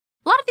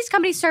these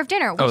companies serve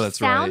dinner, which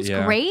sounds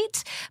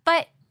great,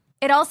 but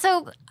it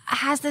also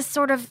has this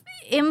sort of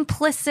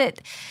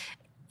implicit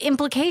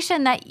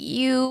implication that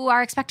you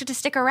are expected to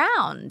stick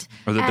around.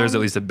 Or that there's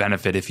at least a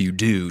benefit if you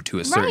do to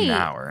a certain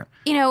hour.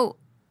 You know,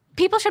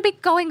 people should be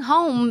going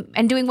home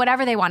and doing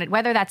whatever they wanted,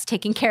 whether that's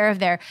taking care of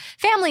their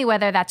family,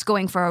 whether that's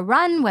going for a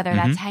run, whether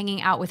that's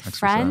hanging out with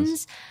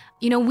friends.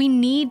 You know, we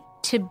need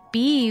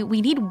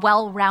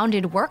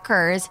well-rounded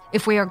workers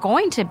if we are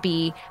going to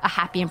be a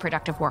happy and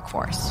productive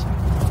workforce.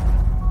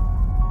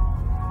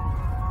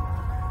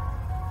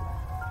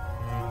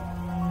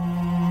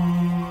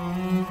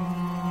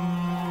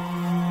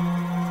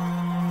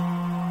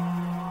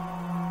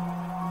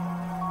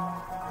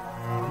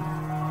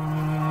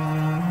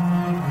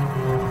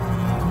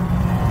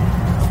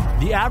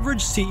 The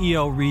average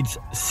CEO reads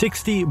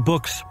 60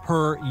 books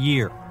per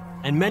year,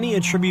 and many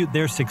attribute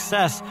their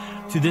success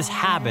to this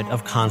habit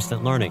of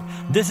constant learning.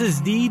 This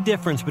is the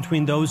difference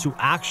between those who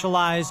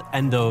actualize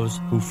and those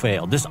who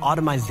fail. This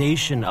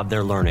automation of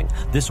their learning,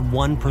 this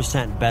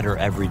 1% better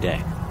every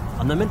day.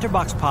 On the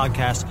MentorBox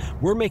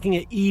podcast, we're making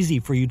it easy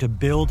for you to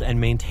build and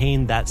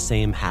maintain that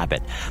same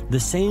habit, the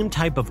same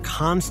type of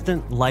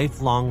constant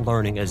lifelong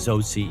learning as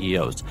those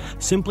CEOs,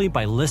 simply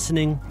by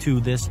listening to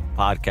this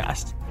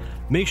podcast.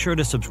 Make sure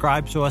to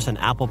subscribe to us on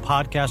Apple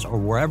Podcasts or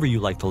wherever you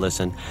like to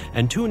listen,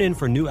 and tune in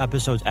for new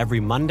episodes every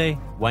Monday,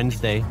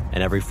 Wednesday,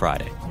 and every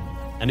Friday.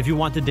 And if you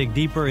want to dig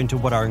deeper into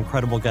what our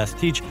incredible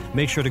guests teach,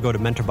 make sure to go to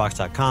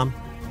mentorbox.com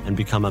and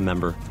become a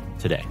member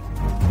today.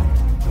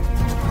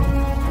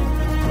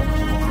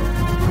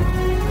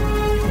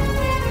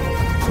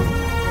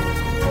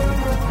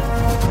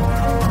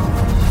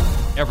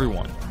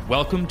 Everyone,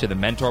 welcome to the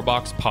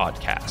MentorBox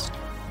podcast.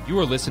 You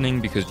are listening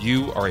because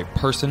you are a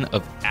person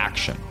of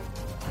action.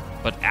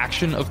 But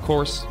action, of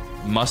course,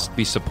 must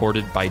be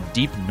supported by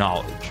deep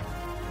knowledge.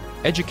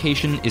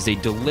 Education is a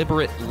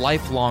deliberate,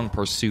 lifelong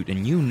pursuit,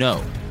 and you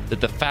know that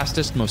the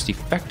fastest, most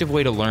effective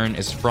way to learn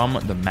is from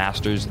the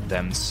masters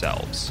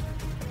themselves.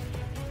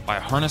 By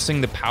harnessing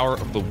the power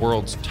of the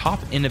world's top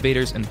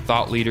innovators and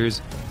thought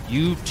leaders,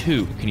 you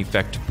too can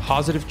effect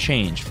positive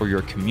change for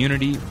your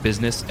community,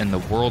 business, and the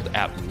world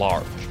at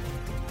large.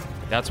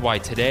 That's why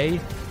today,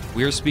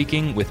 we're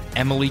speaking with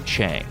Emily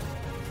Chang.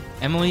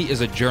 Emily is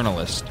a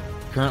journalist,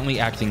 currently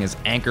acting as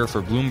anchor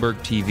for Bloomberg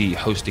TV,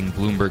 hosting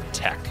Bloomberg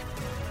Tech.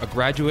 A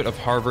graduate of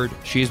Harvard,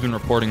 she has been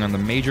reporting on the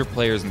major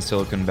players in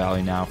Silicon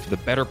Valley now for the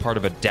better part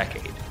of a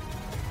decade.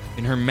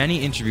 In her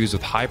many interviews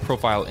with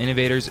high-profile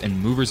innovators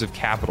and movers of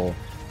capital,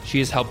 she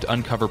has helped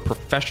uncover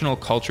professional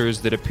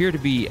cultures that appear to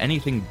be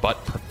anything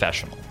but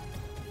professional.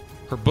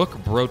 Her book,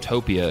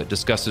 Brotopia,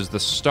 discusses the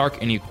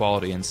stark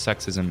inequality and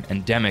sexism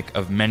endemic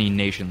of many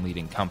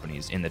nation-leading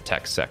companies in the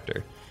tech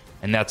sector.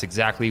 And that's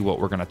exactly what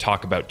we're going to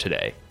talk about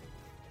today.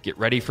 Get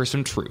ready for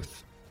some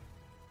truth.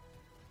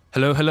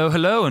 Hello, hello,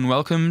 hello, and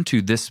welcome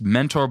to this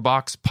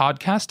MentorBox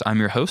podcast. I'm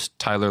your host,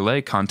 Tyler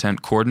Lay,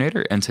 content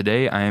coordinator, and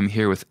today I am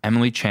here with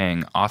Emily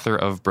Chang, author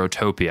of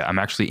Brotopia. I'm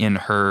actually in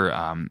her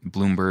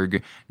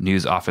Bloomberg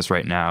News office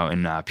right now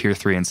in Pier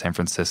 3 in San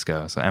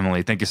Francisco. So,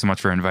 Emily, thank you so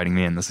much for inviting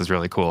me in. This is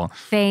really cool.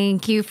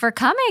 Thank you for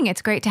coming.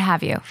 It's great to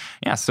have you.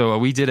 Yeah, so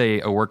we did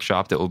a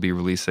workshop that we'll be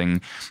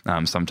releasing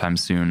sometime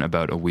soon,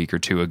 about a week or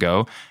two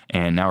ago,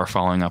 and now we're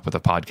following up with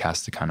a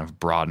podcast to kind of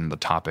broaden the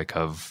topic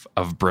of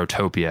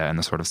Brotopia and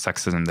the sort of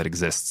sexism that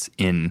exists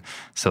in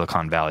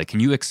Silicon Valley. Can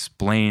you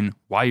explain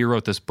why you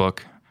wrote this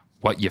book,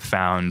 what you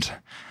found,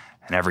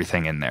 and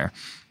everything in there?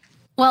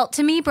 Well,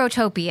 to me,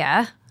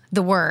 Brotopia,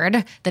 the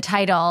word, the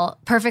title,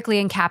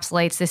 perfectly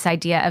encapsulates this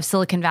idea of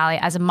Silicon Valley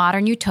as a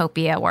modern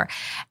utopia where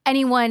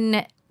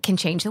anyone can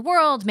change the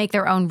world, make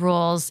their own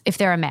rules if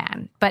they're a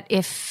man. But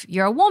if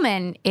you're a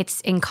woman,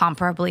 it's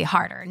incomparably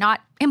harder.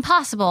 Not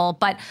impossible,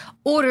 but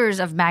orders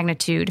of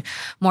magnitude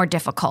more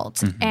difficult.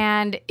 Mm-hmm.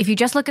 And if you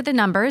just look at the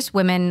numbers,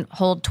 women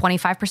hold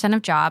 25%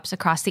 of jobs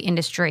across the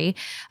industry.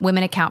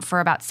 Women account for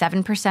about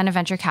 7% of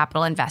venture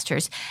capital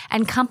investors.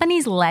 And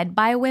companies led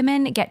by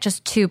women get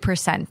just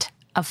 2%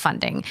 of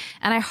funding.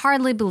 And I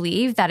hardly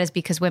believe that is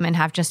because women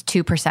have just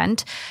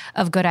 2%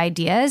 of good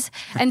ideas.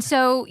 And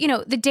so,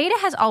 the data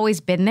has always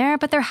been there,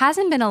 but there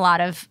hasn't been a lot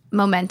of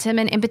momentum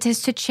and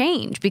impetus to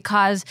change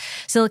because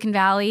Silicon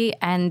Valley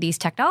and these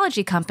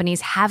technology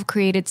companies have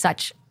created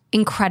such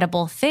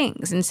incredible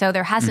things. And so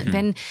there hasn't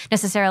been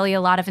necessarily a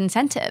lot of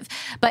incentive.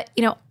 But,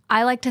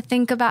 I like to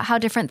think about how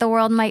different the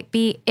world might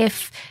be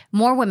if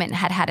more women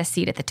had had a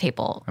seat at the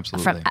table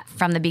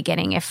from the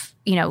beginning. If,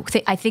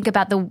 I think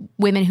about the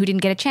women who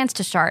didn't get a chance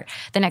to start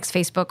the next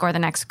Facebook or the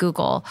next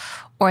Google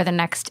or the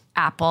next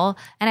Apple.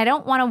 And I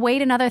don't want to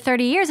wait another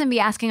 30 years and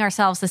be asking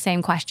ourselves the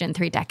same question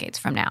 3 decades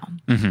from now.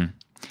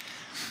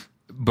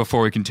 Mm-hmm.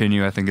 Before we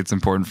continue, I think it's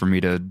important for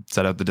me to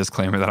set out the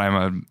disclaimer that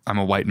I'm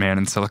a white man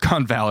in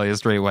Silicon Valley, a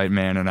straight white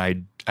man, and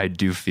I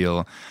do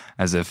feel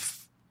as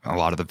if a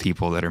lot of the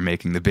people that are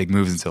making the big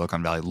moves in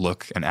Silicon Valley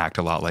look and act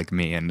a lot like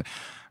me. And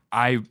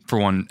I, for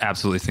one,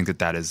 absolutely think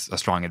that is a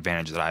strong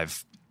advantage that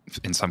I've,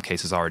 in some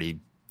cases, already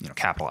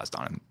capitalized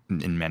on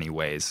in many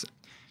ways.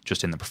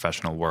 just in the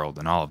professional world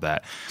and all of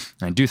that.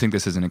 And I do think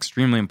this is an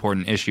extremely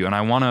important issue. And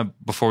I want to,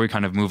 before we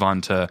kind of move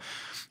on to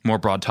more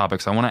broad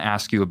topics, I want to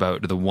ask you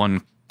about the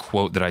one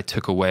quote that I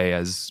took away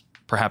as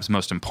perhaps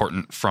most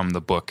important from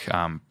the book,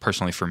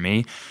 personally for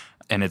me.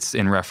 And it's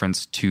in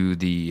reference to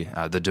the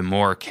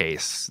Damore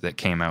case that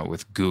came out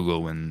with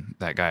Google when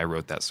that guy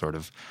wrote that sort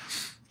of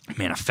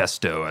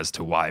manifesto as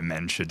to why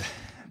men should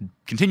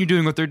continue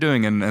doing what they're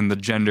doing, and the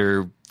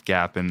gender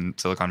gap in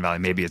Silicon Valley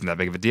maybe isn't that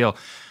big of a deal.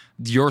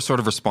 Your sort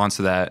of response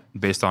to that,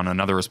 based on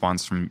another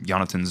response from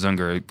Jonathan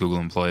Zunger, a Google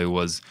employee,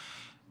 was,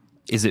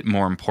 is it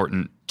more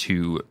important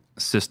to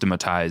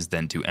systematize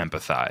than to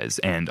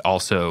empathize? And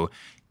also,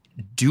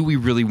 do we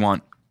really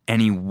want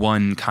any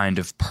one kind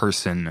of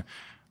person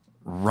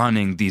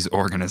running these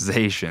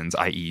organizations,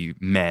 i.e.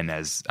 men,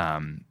 as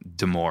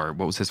Damore,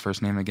 what was his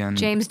first name again?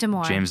 James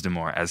Damore. James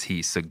Damore, as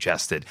he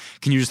suggested.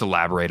 Can you just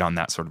elaborate on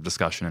that sort of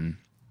discussion? And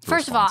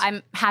First of all,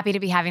 I'm happy to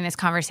be having this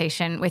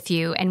conversation with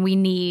you, and we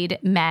need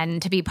men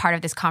to be part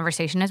of this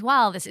conversation as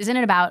well. This isn't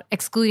about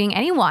excluding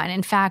anyone.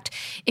 In fact,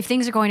 if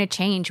things are going to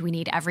change, we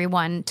need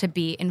everyone to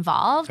be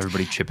involved.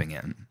 Everybody chipping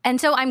in.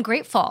 And so I'm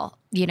grateful,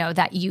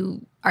 that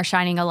you are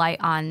shining a light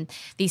on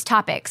these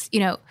topics.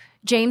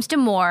 James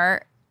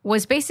Damore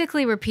was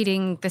basically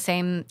repeating the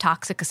same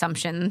toxic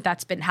assumption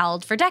that's been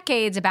held for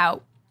decades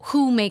about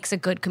who makes a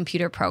good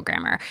computer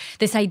programmer.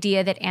 This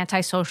idea that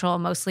antisocial,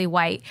 mostly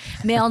white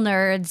male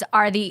nerds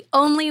are the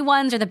only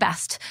ones or the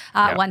best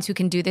ones who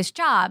can do this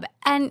job.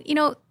 And,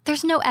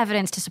 there's no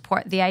evidence to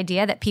support the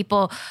idea that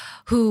people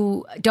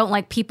who don't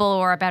like people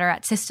or are better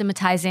at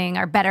systematizing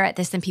are better at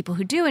this than people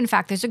who do. In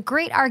fact, there's a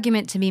great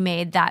argument to be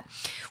made that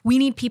we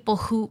need people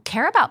who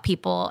care about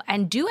people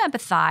and do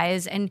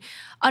empathize and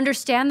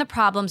understand the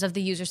problems of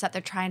the users that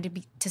they're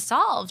trying to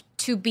solve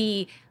to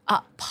be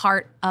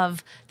part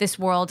of this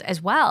world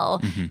as well.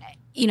 Mm-hmm.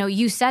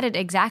 You said it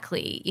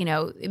exactly.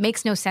 It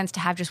makes no sense to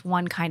have just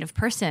one kind of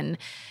person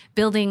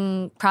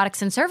building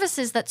products and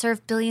services that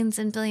serve billions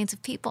and billions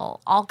of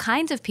people, all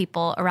kinds of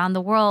people around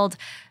the world,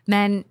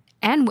 men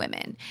and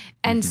women.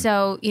 And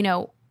so,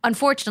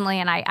 unfortunately,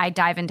 and I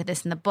dive into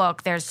this in the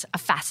book, there's a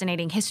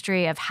fascinating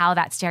history of how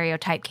that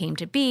stereotype came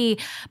to be.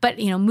 But,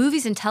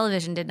 movies and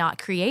television did not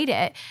create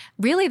it.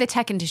 Really, the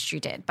tech industry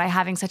did, by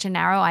having such a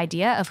narrow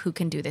idea of who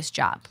can do this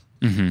job.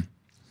 Mm-hmm.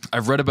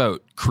 I've read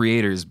about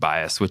creators'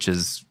 bias, which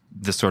is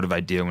this sort of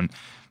idea when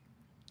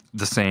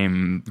the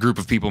same group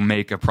of people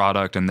make a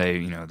product and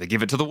they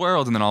give it to the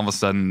world, and then all of a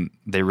sudden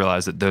they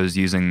realize that those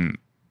using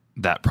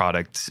that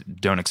product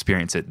don't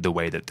experience it the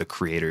way that the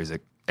creators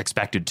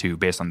expected to,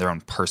 based on their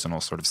own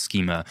personal sort of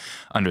schema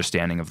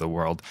understanding of the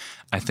world.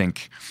 I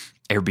think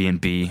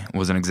Airbnb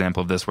was an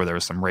example of this, where there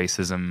was some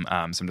racism,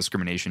 some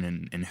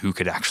discrimination in who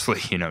could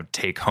actually,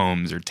 take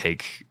homes or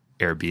take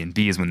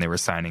Airbnbs when they were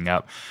signing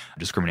up,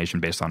 discrimination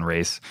based on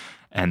race.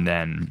 And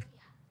then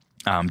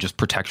just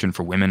protection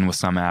for women with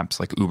some apps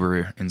like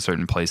Uber in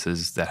certain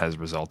places that has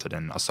resulted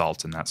in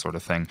assault and that sort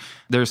of thing.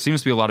 There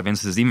seems to be a lot of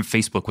instances, even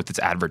Facebook with its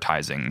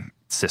advertising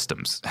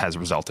systems has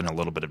resulted in a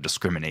little bit of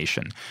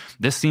discrimination.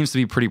 This seems to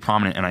be pretty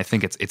prominent, and I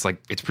think it's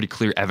pretty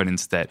clear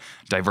evidence that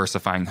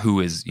diversifying who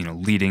is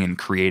leading and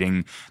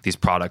creating these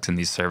products and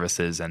these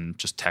services and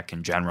just tech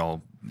in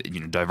general,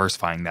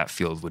 diversifying that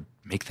field would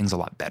make things a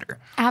lot better.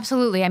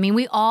 Absolutely. I mean,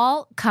 we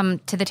all come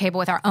to the table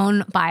with our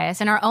own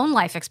bias and our own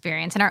life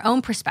experience and our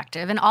own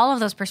perspective, and all of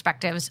those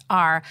perspectives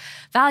are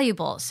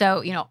valuable.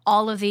 So,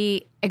 all of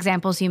the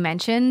examples you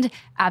mentioned,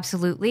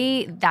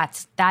 absolutely,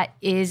 that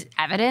is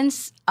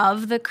evidence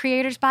of the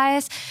creator's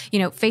bias.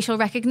 Facial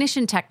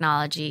recognition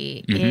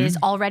technology is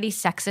already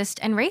sexist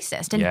and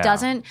racist and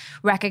doesn't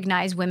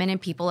recognize women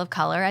and people of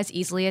color as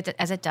easily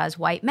as it does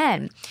white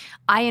men.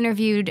 I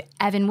interviewed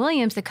Evan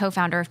Williams, the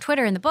co-founder of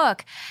Twitter, in the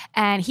book,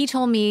 and he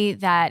told me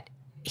that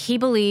he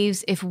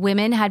believes if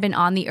women had been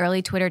on the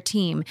early Twitter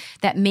team,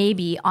 that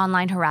maybe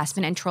online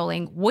harassment and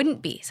trolling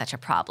wouldn't be such a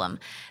problem.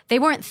 They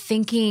weren't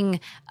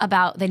thinking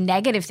about the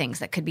negative things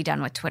that could be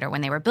done with Twitter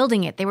when they were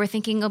building it. They were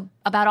thinking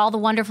about all the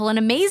wonderful and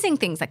amazing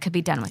things that could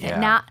be done with it,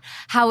 not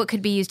how it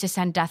could be used to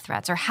send death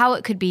threats or how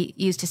it could be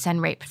used to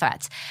send rape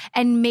threats.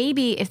 And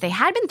maybe if they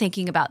had been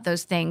thinking about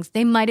those things,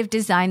 they might have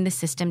designed the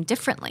system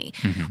differently.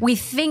 We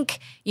think,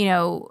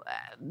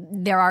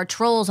 there are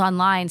trolls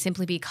online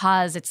simply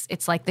because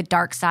it's like the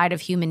dark side of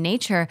human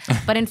nature.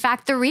 But in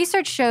fact, the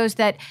research shows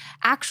that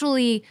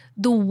actually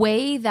the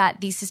way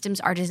that these systems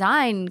are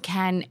designed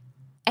can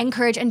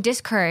encourage and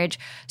discourage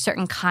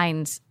certain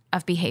kinds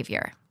of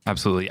behavior.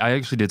 Absolutely. I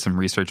actually did some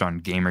research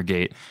on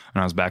Gamergate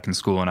when I was back in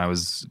school and I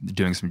was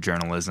doing some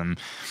journalism.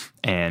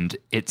 And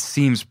it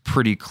seems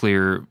pretty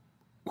clear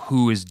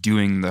who is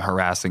doing the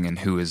harassing and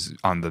who is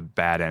on the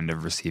bad end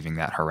of receiving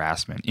that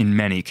harassment in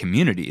many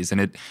communities. And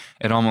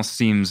it almost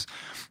seems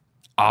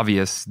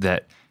obvious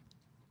that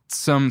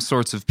some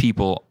sorts of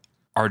people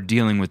are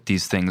dealing with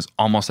these things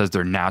almost as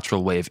their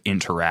natural way of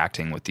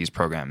interacting with these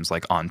programs,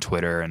 like on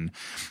Twitter and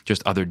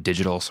just other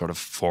digital sort of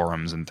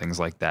forums and things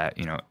like that.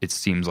 It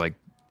seems like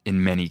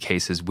in many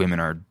cases, women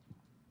are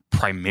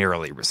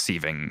primarily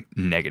receiving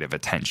negative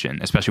attention,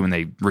 especially when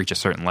they reach a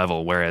certain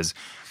level, whereas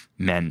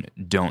men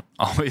don't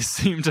always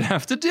seem to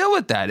have to deal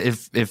with that,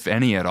 if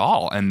any at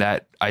all. And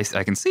that I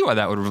can see why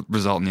that would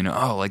result in,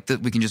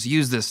 we can just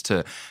use this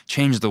to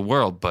change the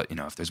world. But,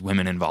 if there's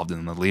women involved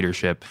in the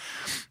leadership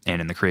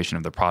and in the creation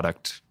of the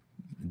product,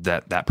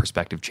 that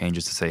perspective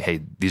changes to say, hey,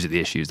 these are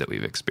the issues that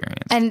we've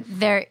experienced. And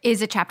there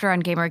is a chapter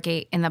on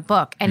Gamergate in the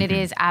book, and it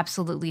is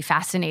absolutely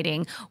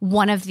fascinating.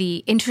 One of the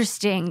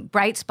interesting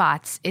bright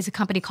spots is a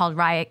company called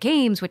Riot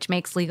Games, which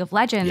makes League of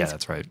Legends. Yeah,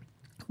 that's right.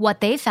 What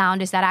they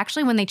found is that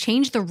actually when they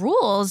changed the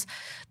rules,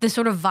 the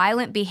sort of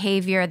violent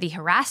behavior, the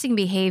harassing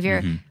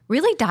behavior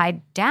really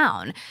died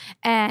down.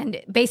 And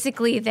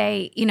basically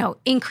they,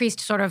 increased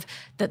sort of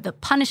the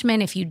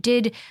punishment if you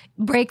did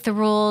break the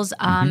rules.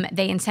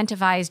 They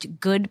incentivized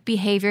good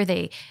behavior.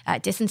 They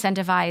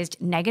disincentivized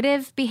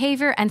negative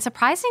behavior. And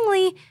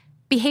surprisingly,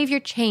 behavior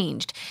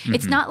changed.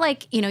 It's not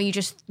like,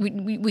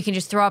 we can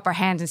just throw up our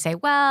hands and say,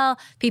 well,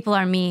 people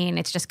are mean.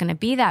 It's just going to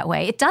be that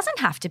way. It doesn't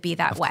have to be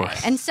that way.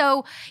 Course. And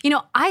so,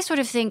 I sort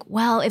of think,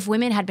 well, if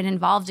women had been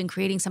involved in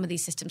creating some of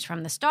these systems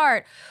from the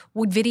start,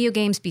 would video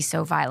games be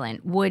so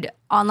violent? Would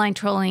online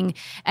trolling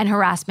and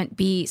harassment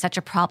be such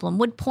a problem?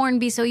 Would porn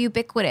be so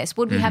ubiquitous?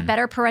 Would we have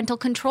better parental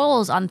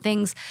controls on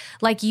things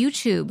like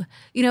YouTube?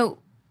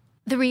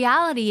 The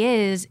reality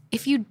is,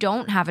 if you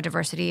don't have a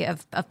diversity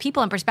of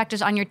people and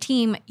perspectives on your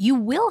team, you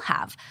will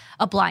have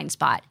a blind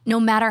spot, no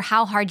matter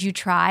how hard you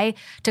try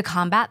to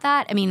combat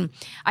that. I mean,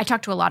 I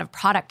talked to a lot of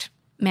product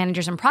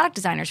managers and product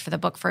designers for the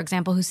book, for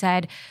example, who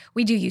said,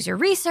 we do user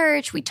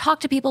research, we talk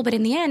to people, but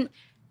in the end,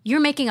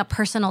 you're making a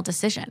personal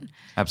decision.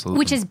 Absolutely.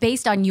 Which is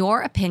based on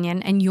your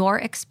opinion and your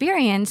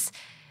experience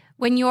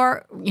when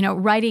you're,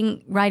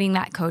 writing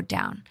that code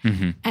down.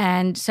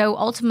 And so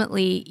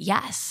ultimately,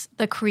 yes,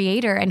 the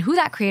creator and who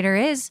that creator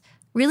is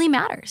really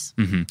matters.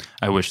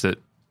 I wish that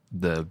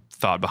the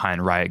thought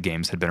behind Riot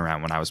Games had been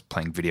around when I was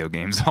playing video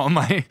games all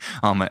my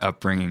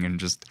upbringing and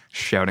just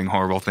shouting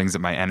horrible things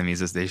at my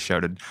enemies as they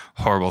shouted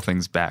horrible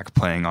things back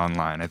playing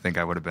online. I think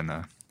I would have been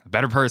a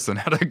better person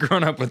had I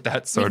grown up with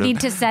that sort of. You need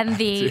to send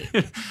the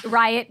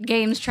Riot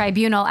Games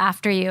Tribunal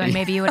after you, and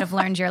maybe you would have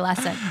learned your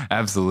lesson.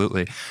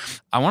 Absolutely.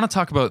 I want to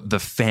talk about the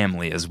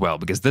family as well,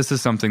 because this is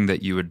something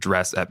that you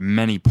address at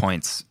many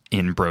points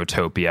in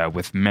Brotopia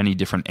with many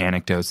different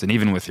anecdotes and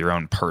even with your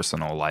own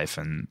personal life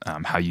and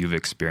how you've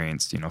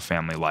experienced,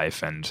 family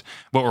life and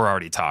what we're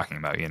already talking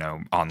about,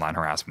 online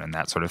harassment and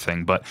that sort of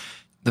thing. But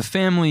the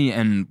family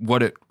and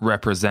what it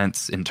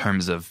represents in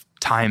terms of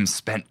time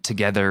spent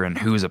together and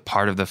who's a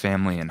part of the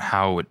family and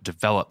how it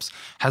develops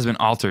has been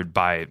altered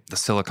by the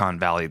Silicon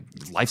Valley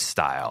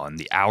lifestyle and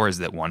the hours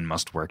that one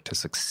must work to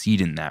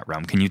succeed in that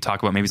realm. Can you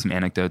talk about maybe some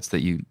anecdotes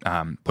that you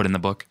put in the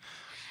book?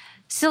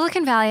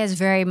 Silicon Valley has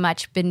very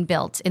much been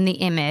built in the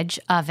image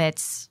of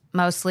its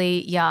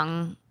mostly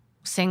young,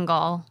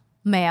 single,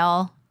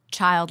 male,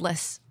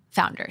 childless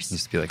founders. It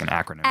used to be like an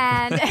acronym.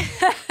 And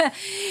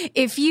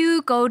if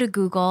you go to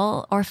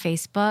Google or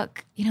Facebook,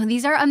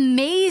 these are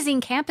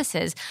amazing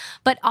campuses,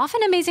 but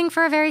often amazing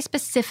for a very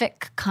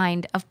specific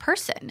kind of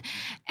person.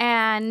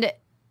 And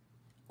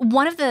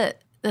one of the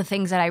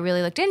things that I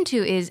really looked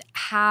into is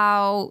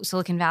how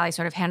Silicon Valley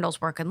sort of handles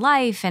work and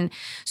life and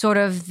sort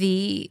of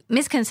the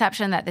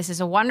misconception that this is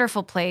a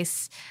wonderful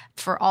place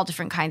for all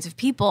different kinds of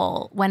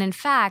people, when in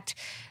fact,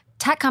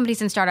 tech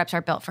companies and startups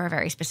are built for a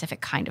very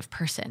specific kind of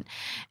person.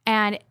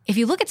 And if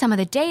you look at some of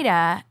the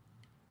data,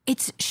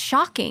 it's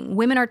shocking.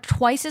 Women are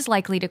twice as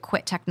likely to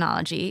quit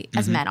technology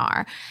as men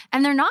are.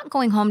 And they're not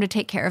going home to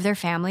take care of their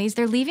families.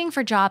 They're leaving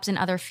for jobs in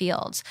other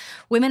fields.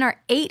 Women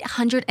are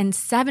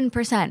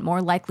 807%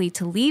 more likely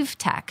to leave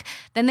tech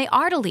than they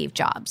are to leave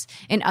jobs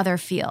in other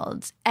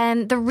fields.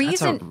 And the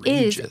reason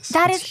is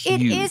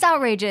it is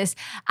outrageous.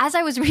 As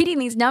I was reading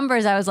these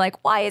numbers, I was like,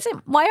 why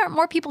aren't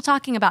more people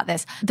talking about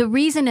this? The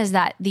reason is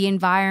that the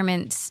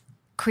environments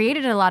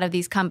created a lot of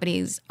these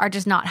companies are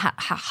just not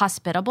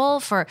hospitable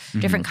for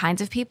different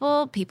kinds of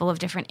people of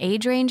different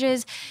age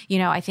ranges.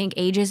 I think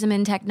ageism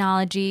in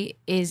technology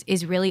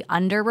is really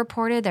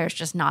underreported. There's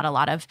just not a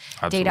lot of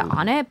data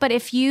on it. But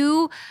if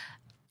you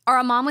are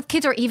a mom with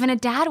kids or even a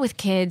dad with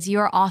kids,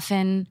 you're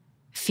often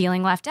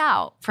feeling left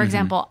out. For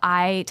example,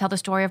 I tell the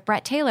story of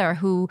Brett Taylor,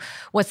 who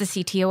was the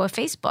CTO of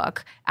Facebook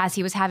as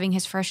he was having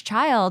his first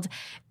child.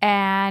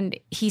 And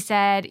he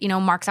said,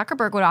 Mark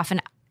Zuckerberg would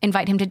often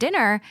invite him to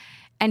dinner.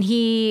 And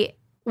he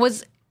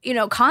was,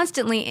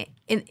 constantly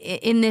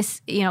in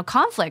this,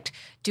 conflict.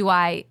 Do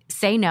I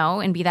say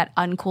no and be that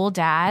uncool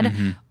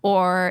dad?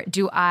 Or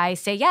do I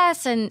say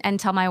yes and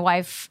tell my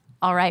wife,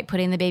 all right,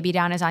 putting the baby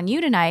down is on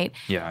you tonight?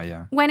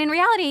 Yeah. When in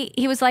reality,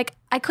 he was like,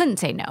 I couldn't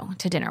say no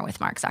to dinner with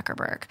Mark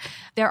Zuckerberg.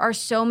 There are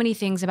so many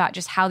things about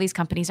just how these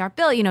companies are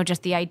built,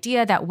 just the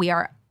idea that we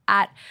are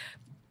at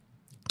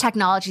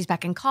technology's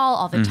beck and call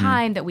all the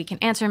time, that we can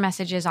answer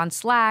messages on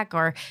Slack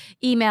or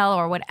email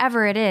or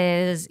whatever it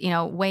is,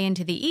 way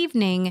into the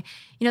evening,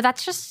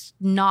 that's just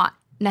not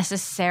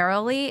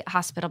necessarily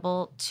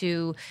hospitable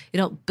to,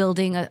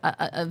 building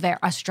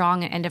a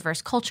strong and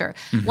diverse culture.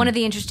 One of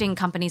the interesting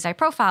companies I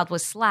profiled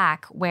was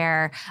Slack,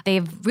 where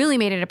they've really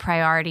made it a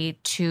priority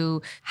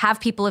to have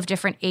people of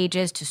different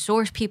ages, to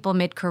source people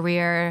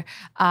mid-career.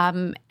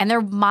 And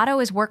their motto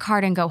is work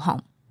hard and go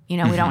home. We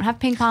don't have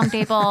ping pong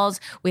tables.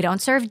 We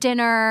don't serve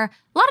dinner.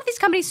 A lot of these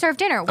companies serve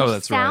dinner,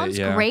 which sounds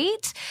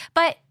great,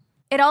 but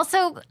it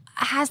also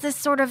has this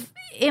sort of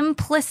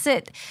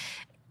implicit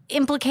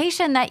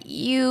implication that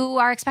you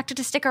are expected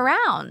to stick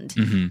around.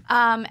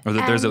 Or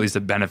that there's at least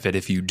a benefit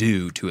if you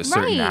do to a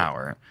certain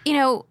hour.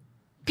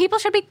 People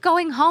should be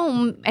going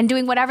home and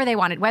doing whatever they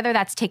wanted, whether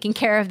that's taking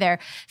care of their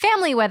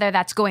family, whether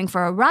that's going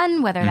for a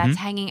run, whether that's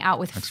hanging out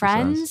with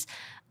friends.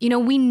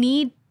 We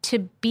need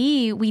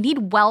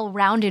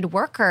well-rounded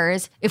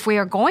workers if we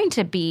are going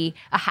to be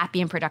a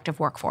happy and productive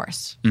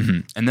workforce.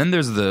 And then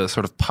there's the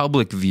sort of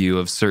public view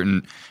of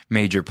certain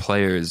major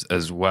players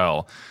as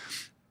well.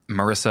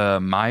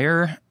 Marissa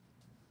Mayer,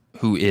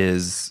 who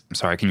is,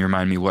 sorry, can you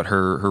remind me what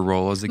her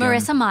role is again?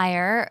 Marissa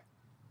Mayer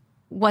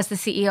was the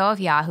CEO of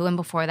Yahoo, and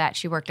before that,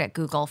 she worked at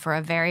Google for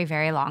a very,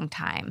 very long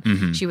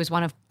time. She was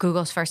one of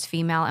Google's first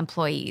female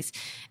employees.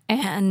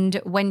 And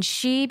when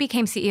she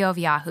became CEO of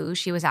Yahoo,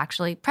 she was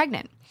actually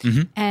pregnant.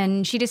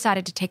 And she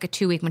decided to take a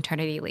 2-week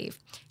maternity leave.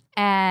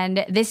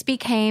 And this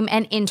became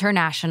an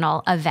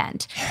international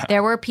event.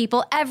 There were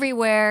people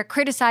everywhere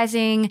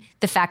criticizing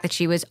the fact that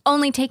she was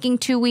only taking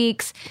 2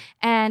 weeks.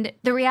 And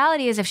the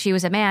reality is, if she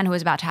was a man who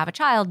was about to have a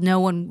child,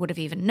 no one would have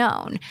even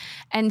known.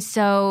 And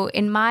so,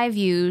 in my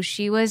view,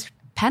 she was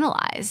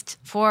penalized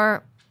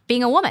for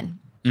being a woman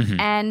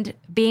and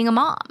being a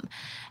mom.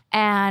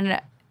 And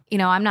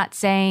I'm not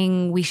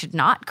saying we should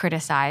not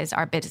criticize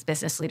our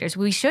business leaders.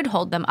 We should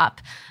hold them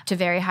up to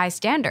very high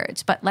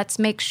standards, but let's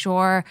make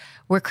sure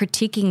we're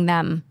critiquing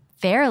them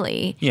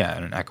fairly. Yeah,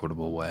 in an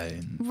equitable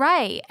way.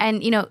 Right.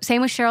 And,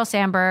 same with Sheryl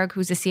Sandberg,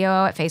 who's the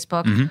COO at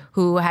Facebook,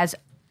 who has,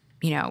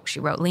 she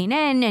wrote Lean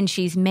In, and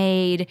she's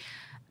made,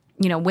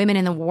 women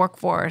in the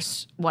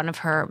workforce one of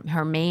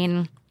her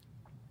main,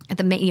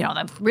 the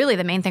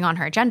main thing on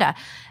her agenda.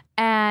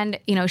 And,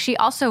 she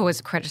also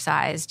was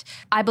criticized,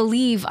 I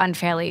believe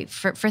unfairly,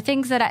 for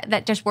things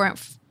that just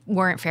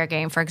weren't fair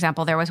game. For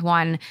example, there was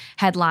one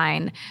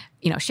headline,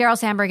 Sheryl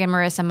Sandberg and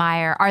Marissa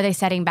Mayer, are they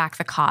setting back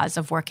the cause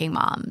of working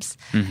moms?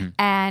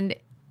 And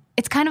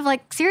it's kind of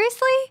like,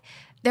 seriously?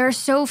 There are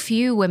so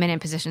few women in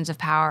positions of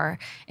power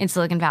in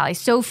Silicon Valley,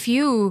 so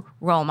few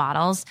role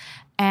models.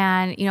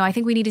 And, I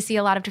think we need to see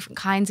a lot of different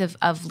kinds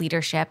of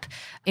leadership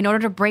in order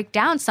to break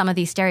down some of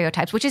these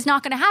stereotypes, which is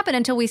not going to happen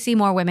until we see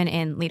more women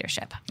in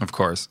leadership. Of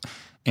course.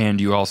 And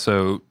you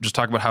also just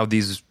talk about how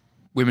these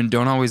women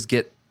don't always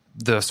get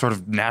the sort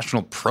of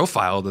national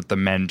profile that the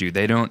men do.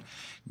 They don't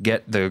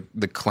get the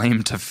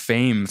claim to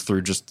fame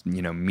through just,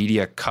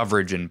 media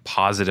coverage in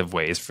positive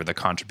ways for the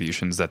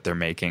contributions that they're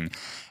making.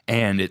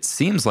 And it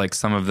seems like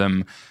some of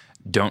them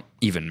don't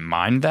even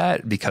mind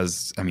that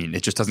because,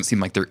 it just doesn't seem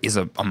like there is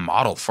a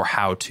model for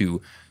how to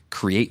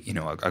create,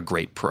 a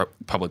great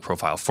public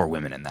profile for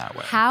women in that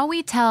way. How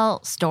we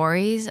tell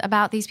stories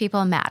about these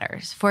people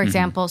matters. For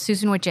example,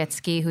 Susan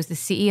Wojcicki, who's the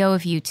CEO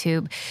of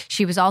YouTube,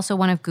 she was also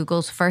one of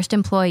Google's first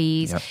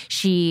employees.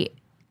 She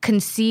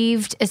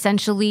conceived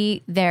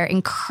essentially their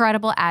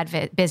incredible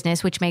ad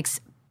business, which makes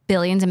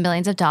billions and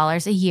billions of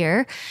dollars a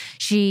year.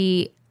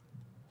 She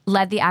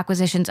led the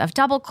acquisitions of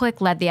DoubleClick,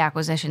 led the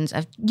acquisitions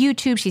of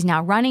YouTube. She's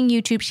now running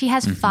YouTube. She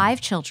has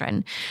 5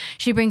 children.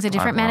 She brings a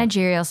different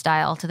managerial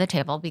style to the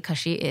table because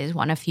she is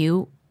one of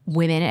few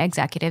women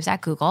executives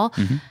at Google.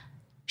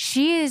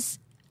 She is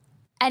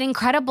an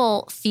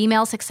incredible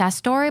female success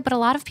story, but a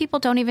lot of people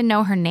don't even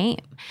know her name.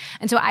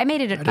 And so I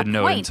made it a point. I didn't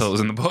know it until it was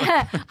in the book.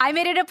 I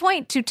made it a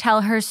point to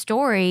tell her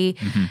story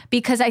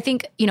because I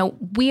think,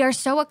 we are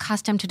so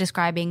accustomed to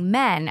describing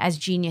men as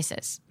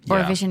geniuses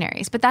or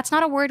visionaries, but that's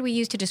not a word we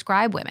use to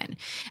describe women.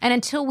 And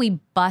until we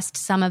bust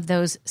some of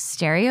those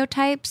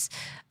stereotypes,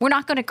 we're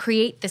not going to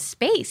create the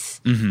space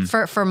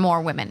for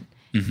more women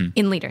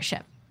in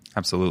leadership.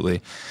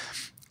 Absolutely.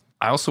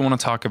 I also want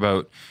to talk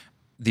about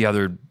the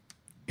other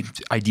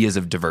ideas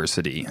of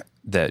diversity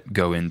that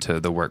go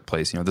into the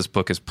workplace. This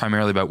book is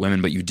primarily about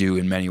women, but you do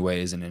in many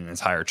ways in an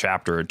entire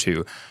chapter or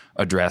two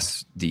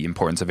address the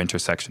importance of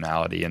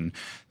intersectionality and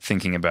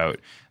thinking about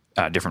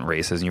different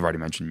races. And you've already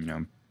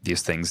mentioned,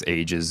 these things,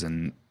 ages,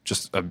 and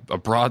just a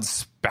broad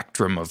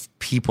spectrum of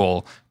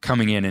people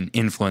coming in and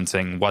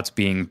influencing what's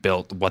being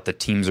built, what the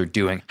teams are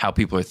doing, how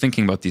people are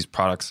thinking about these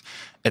products,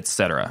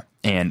 etc.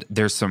 And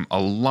there's some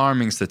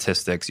alarming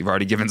statistics. You've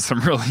already given some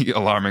really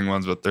alarming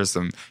ones, but there's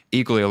some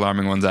equally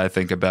alarming ones, I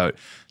think, about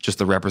just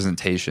the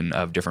representation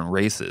of different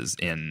races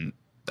in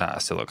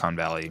Silicon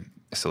Valley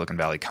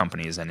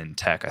companies and in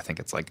tech. I think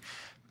it's like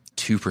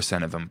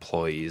 2% of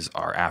employees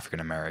are African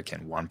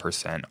American,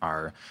 1%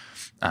 are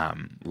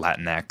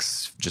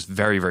Latinx. Just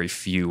very, very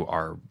few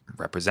are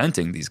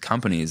representing these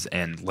companies,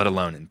 and let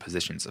alone in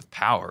positions of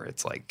power.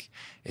 It's like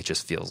it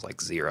just feels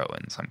like zero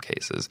in some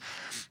cases.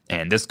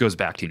 And this goes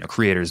back to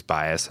creators'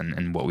 bias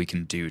and what we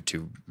can do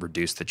to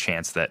reduce the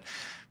chance that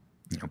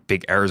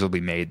big errors will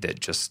be made that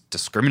just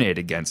discriminate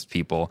against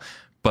people.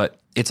 But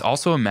it's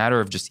also a matter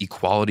of just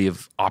equality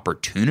of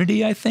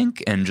opportunity, I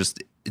think, and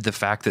just the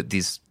fact that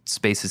these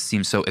spaces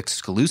seem so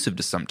exclusive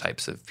to some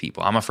types of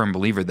people. I'm a firm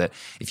believer that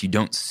if you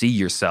don't see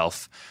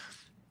yourself,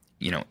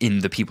 in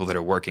the people that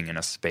are working in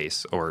a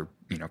space or,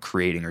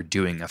 creating or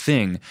doing a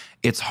thing,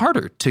 it's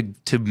harder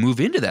to move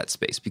into that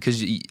space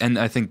because, and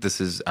I think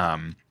this is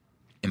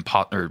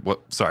imposter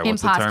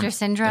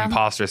syndrome.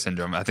 Imposter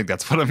syndrome. I think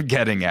that's what I'm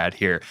getting at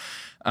here.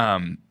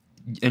 And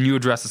you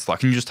address this a lot.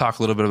 Can you just talk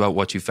a little bit about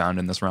what you found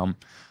in this realm?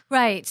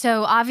 Right.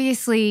 So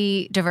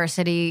obviously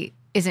diversity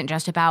isn't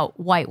just about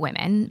white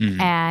women,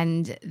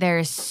 and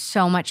there's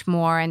so much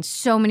more, and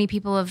so many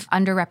people of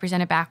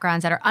underrepresented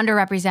backgrounds that are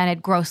underrepresented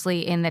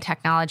grossly in the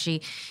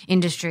technology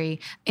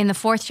industry. In the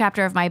 4th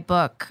chapter of my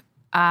book,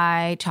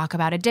 I talk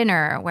about a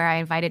dinner where I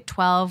invited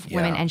 12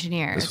 women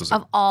engineers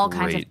of all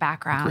kinds of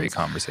backgrounds. Great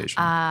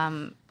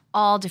conversation.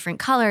 All different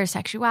colors,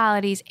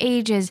 sexualities,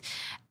 ages.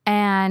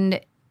 And,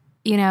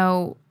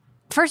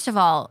 first of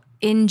all,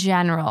 in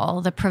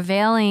general, the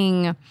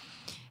prevailing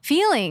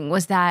feeling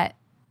was that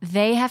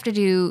they have to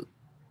do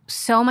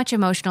so much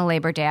emotional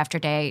labor day after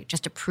day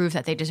just to prove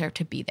that they deserve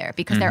to be there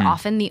because they're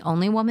often the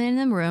only woman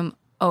in the room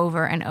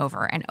over and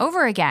over and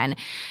over again.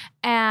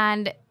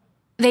 And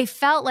they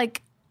felt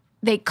like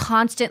they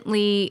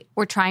constantly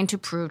were trying to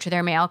prove to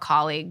their male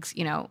colleagues,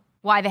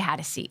 why they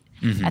had a seat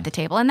at the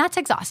table. And that's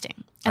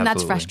exhausting. And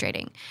that's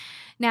frustrating.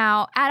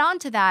 Now, add on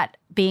to that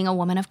being a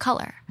woman of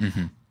color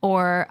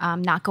or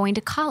not going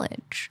to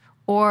college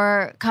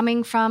or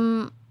coming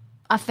from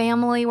a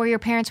family where your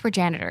parents were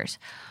janitors.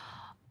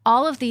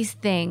 All of these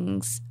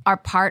things are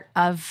part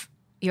of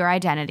your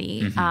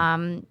identity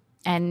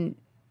and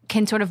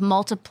can sort of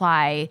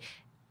multiply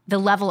the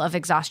level of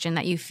exhaustion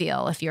that you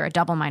feel if you're a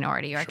double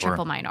minority or a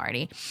triple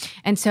minority.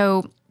 And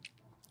so,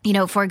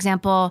 for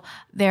example,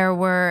 there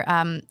were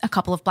a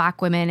couple of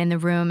Black women in the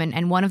room,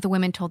 and one of the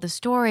women told the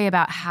story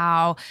about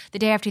how the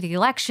day after the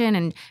election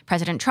and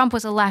President Trump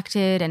was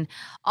elected and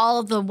all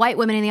of the white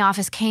women in the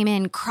office came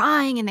in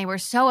crying and they were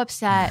so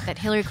upset that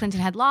Hillary Clinton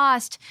had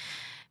lost.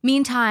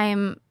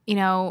 Meantime,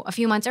 a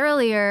few months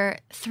earlier,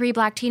 3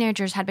 Black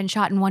teenagers had been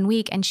shot in 1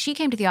 week, and she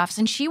came to the office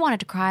and she wanted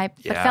to cry,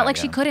 but felt like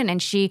she couldn't,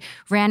 and she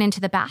ran into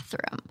the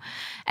bathroom.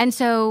 And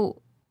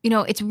so,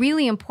 it's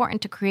really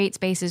important to create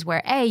spaces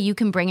where, A, you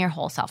can bring your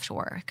whole self to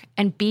work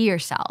and be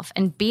yourself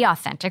and be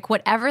authentic,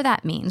 whatever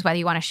that means, whether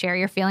you want to share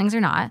your feelings or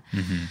not.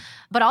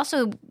 But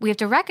also, we have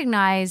to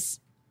recognize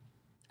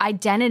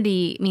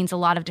identity means a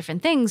lot of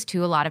different things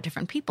to a lot of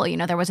different people.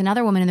 There was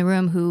another woman in the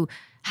room who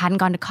hadn't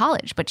gone to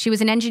college, but she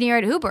was an engineer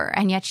at Uber.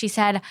 And yet she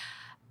said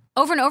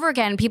over and over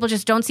again, people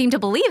just don't seem to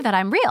believe that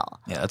I'm real.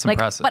 Yeah, that's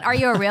impressive. But are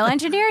you a real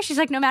engineer? She's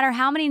like, no matter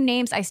how many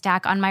names I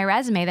stack on my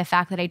resume, the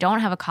fact that I don't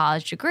have a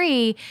college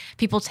degree,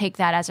 people take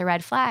that as a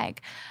red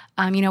flag.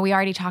 We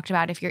already talked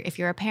about if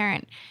you're a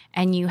parent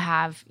and you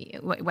have,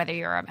 whether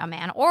you're a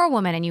man or a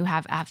woman and you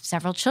have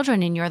several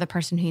children and you're the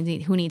person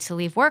who needs to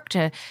leave work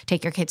to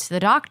take your kids to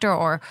the doctor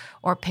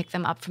or pick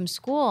them up from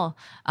school.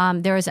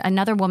 There was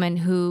another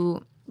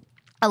woman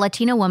a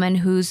Latina woman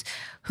whose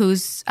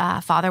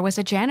father was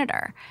a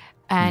janitor.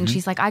 And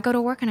she's like, I go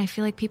to work and I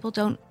feel like people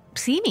don't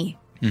see me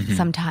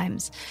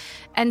sometimes.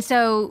 And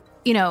so,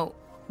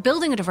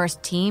 building a diverse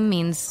team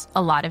means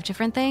a lot of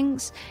different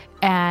things.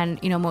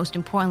 And, most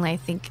importantly, I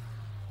think,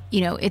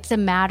 it's a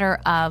matter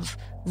of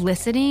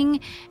listening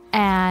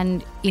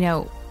and,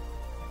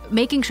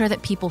 making sure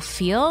that people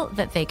feel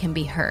that they can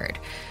be heard.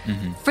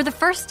 For the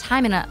first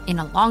time in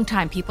a long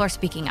time, people are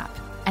speaking up.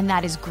 And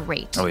that is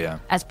great. Oh, yeah.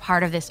 As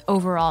part of this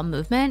overall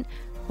movement,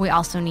 we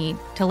also need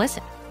to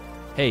listen.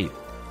 Hey,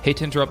 hate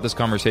to interrupt this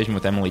conversation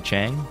with Emily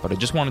Chang, but I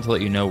just wanted to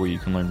let you know where you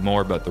can learn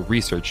more about the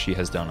research she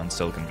has done on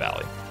Silicon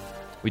Valley.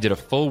 We did a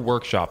full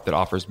workshop that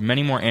offers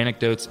many more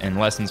anecdotes and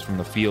lessons from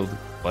the field,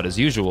 but as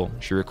usual,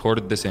 she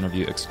recorded this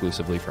interview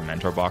exclusively for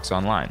MentorBox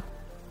Online.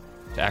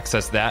 To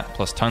access that,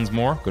 plus tons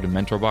more, go to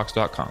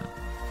mentorbox.com.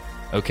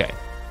 Okay,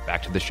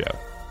 back to the show.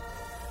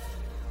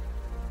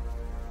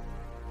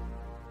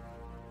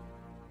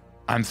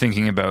 I'm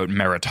thinking about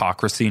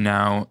meritocracy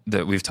now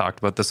that we've talked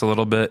about this a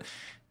little bit,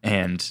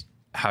 and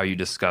how you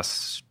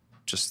discuss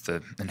just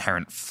the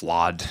inherent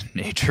flawed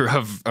nature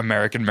of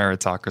American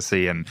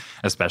meritocracy, and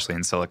especially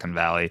in Silicon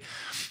Valley.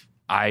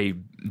 I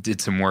did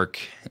some work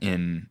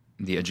in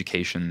the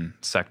education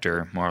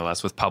sector, more or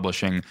less, with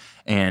publishing,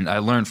 and I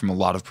learned from a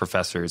lot of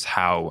professors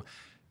how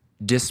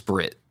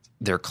disparate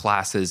their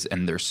classes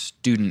and their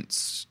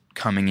students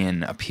coming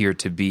in appear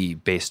to be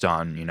based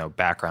on,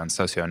 background,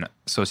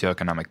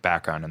 socioeconomic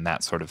background and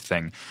that sort of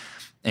thing.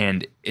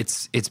 And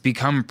it's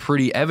become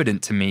pretty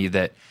evident to me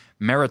that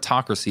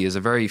meritocracy is a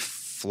very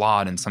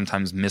flawed and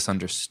sometimes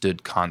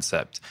misunderstood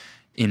concept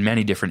in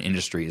many different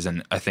industries.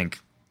 And I think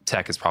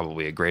tech is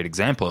probably a great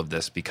example of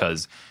this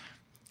because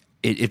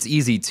it's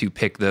easy to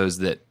pick those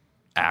that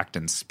act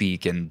and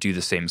speak and do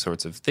the same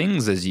sorts of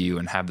things as you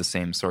and have the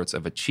same sorts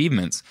of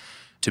achievements.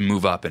 to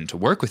move up and to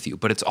work with you.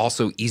 But it's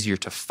also easier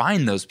to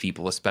find those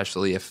people,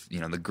 especially if,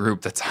 the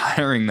group that's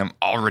hiring them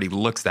already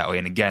looks that way.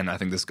 And again, I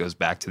think this goes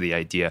back to the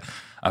idea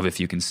of if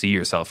you can see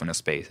yourself in a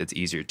space, it's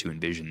easier to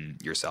envision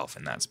yourself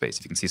in that space.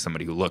 If you can see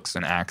somebody who looks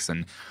and acts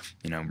and,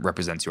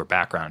 represents your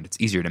background, it's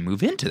easier to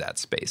move into that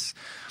space.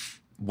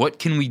 What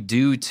can we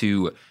do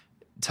to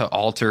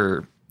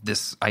alter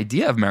this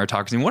idea of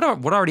meritocracy?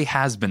 What already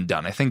has been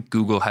done? I think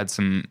Google had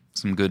some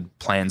good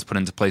plans put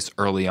into place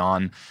early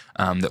on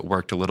that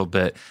worked a little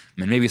bit.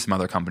 And maybe some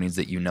other companies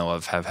that you know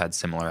of have had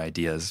similar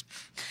ideas.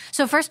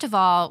 So first of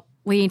all,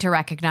 we need to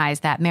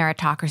recognize that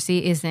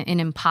meritocracy is an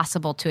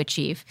impossible to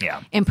achieve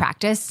in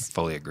practice.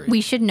 Fully agree.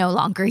 We should no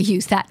longer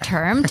use that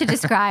term to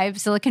describe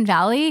Silicon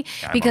Valley,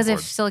 because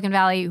if Silicon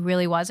Valley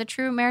really was a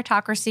true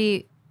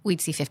meritocracy, we'd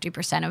see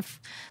 50% of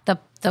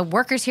the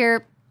workers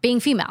here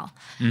being female.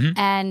 Mm-hmm.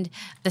 And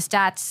the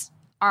stats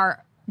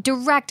are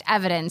direct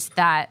evidence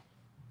that,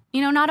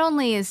 not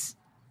only is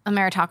a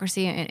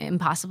meritocracy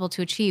impossible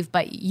to achieve,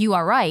 but you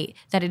are right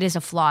that it is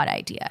a flawed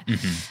idea.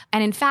 Mm-hmm.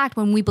 And in fact,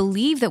 when we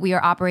believe that we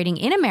are operating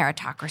in a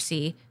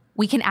meritocracy,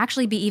 we can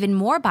actually be even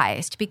more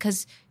biased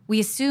because we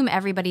assume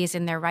everybody is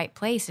in their right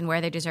place and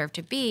where they deserve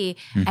to be,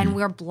 and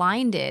we're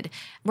blinded.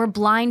 We're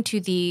blind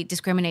to the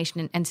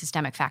discrimination and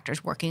systemic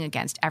factors working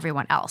against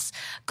everyone else.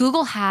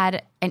 Google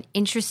had an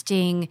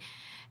interesting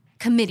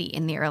committee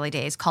in the early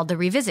days called the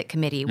Revisit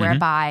Committee,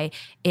 whereby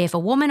if a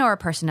woman or a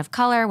person of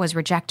color was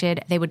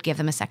rejected, they would give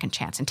them a second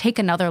chance and take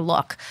another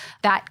look.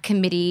 That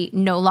committee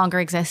no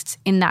longer exists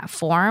in that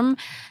form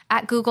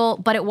at Google,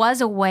 but it was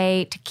a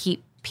way to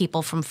keep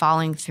people from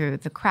falling through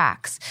the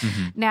cracks.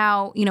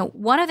 Now,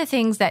 one of the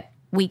things that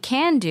we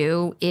can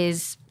do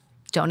is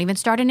don't even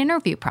start an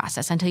interview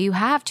process until you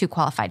have 2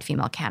 qualified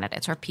female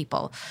candidates or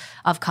people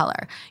of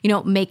color.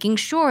 Making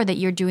sure that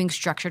you're doing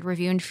structured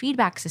review and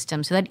feedback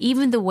systems so that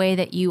even the way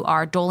that you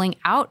are doling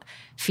out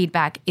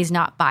feedback is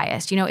not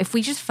biased. If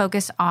we just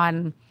focus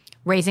on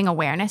raising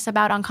awareness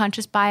about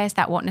unconscious bias,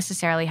 that won't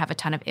necessarily have a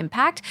ton of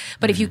impact.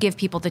 But if you give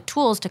people the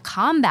tools to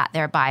combat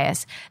their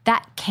bias,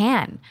 that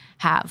can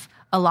have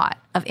a lot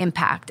of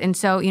impact. And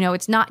so,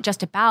 it's not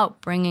just about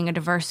bringing a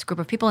diverse group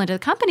of people into the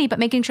company, but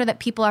making sure that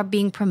people are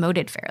being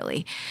promoted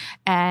fairly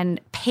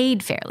and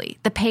paid fairly.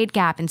 The paid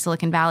gap in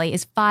Silicon Valley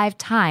is 5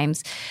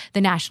 times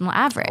the national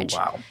average. Oh,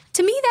 wow.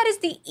 To me, that is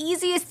the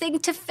easiest thing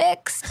to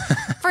fix.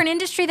 For an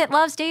industry that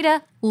loves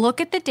data,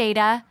 look at the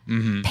data,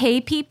 pay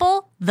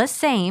people the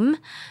same,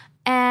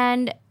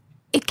 and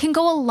it can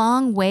go a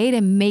long way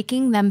to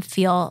making them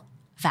feel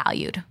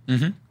valued.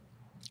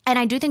 And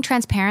I do think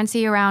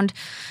transparency around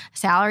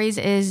salaries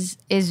is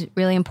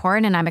really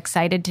important, and I'm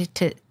excited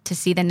to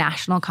see the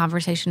national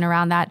conversation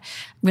around that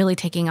really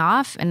taking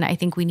off. And I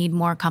think we need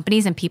more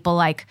companies and people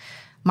like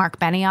Mark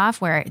Benioff,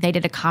 where they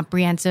did a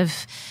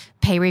comprehensive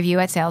pay review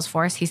at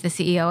Salesforce. He's the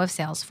CEO of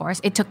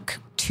Salesforce. It took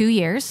 2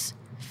 years.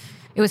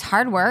 It was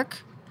hard work,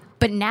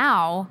 but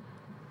now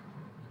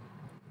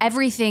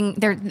everything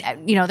they're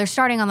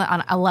starting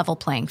on a level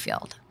playing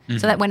field,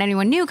 so that when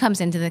anyone new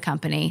comes into the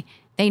company,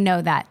 they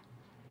know that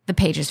the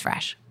page is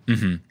fresh.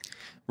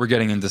 We're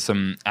getting into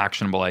some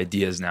actionable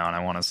ideas now, and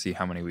I want to see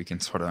how many we can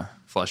sort of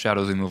flesh out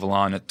as we move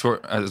along.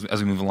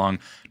 As we move along,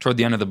 toward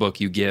the end of the book,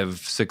 you give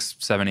 6,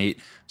 7, 8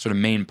 sort of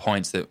main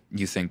points that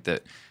you think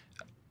that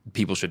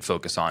people should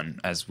focus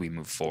on as we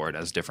move forward,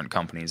 as different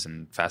companies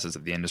and facets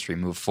of the industry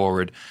move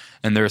forward.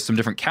 And there are some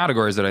different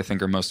categories that I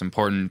think are most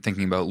important,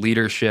 thinking about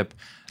leadership,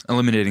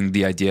 eliminating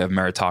the idea of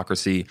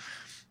meritocracy,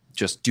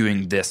 just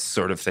doing this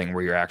sort of thing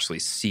where you're actually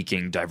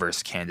seeking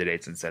diverse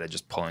candidates instead of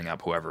just pulling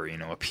up whoever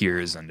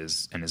appears and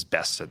is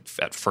best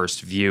at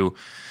first view,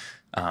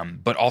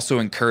 but also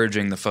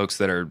encouraging the folks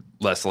that are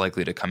less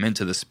likely to come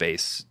into the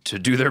space to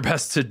do their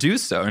best to do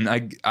so. And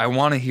I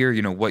want to hear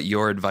what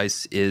your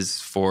advice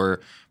is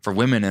for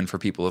women and for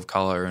people of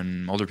color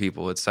and older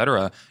people, et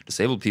cetera,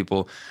 disabled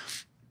people.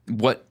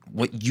 What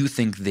you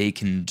think they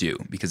can do.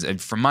 Because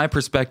from my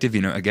perspective,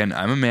 again,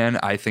 I'm a man.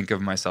 I think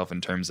of myself in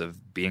terms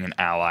of being an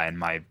ally, and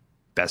my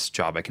best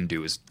job I can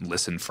do is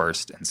listen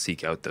first and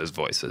seek out those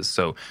voices.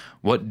 So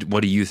what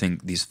do you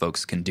think these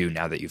folks can do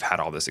now that you've had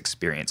all this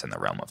experience in the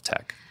realm of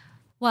tech?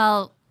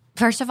 Well,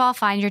 first of all,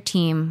 find your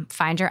team,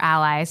 find your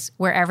allies.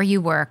 Wherever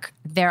you work,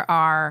 there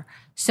are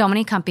so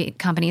many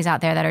companies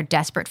out there that are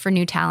desperate for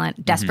new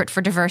talent, desperate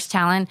for diverse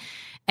talent.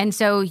 And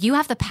so you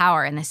have the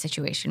power in this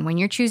situation. When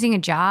you're choosing a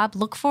job,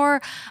 look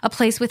for a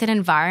place with an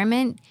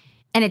environment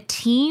and a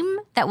team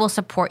that will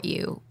support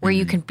you, where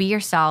you can be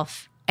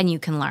yourself and you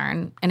can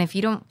learn. And if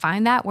you don't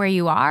find that where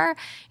you are,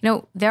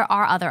 there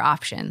are other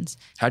options.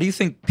 How do you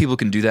think people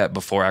can do that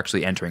before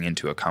actually entering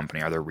into a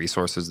company? Are there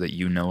resources that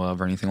you know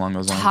of or anything along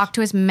those lines? Talk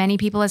to as many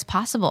people as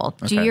possible.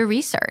 Okay. Do your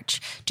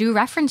research. Do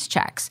reference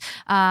checks.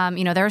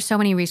 There are so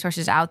many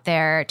resources out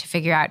there to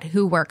figure out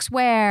who works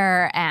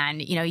where,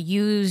 and,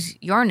 use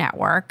your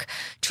network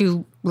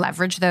to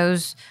leverage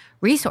those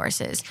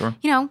resources. Sure.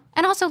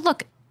 And also,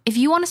 look, if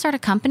you want to start a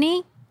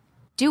company,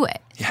 do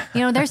it.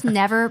 Yeah. There's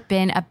never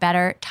been a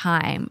better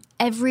time.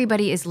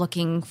 Everybody is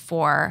looking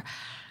for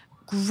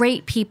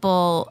great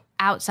people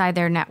outside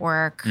their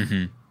network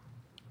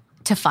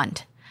to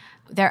fund.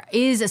 There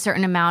is a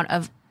certain amount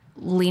of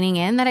leaning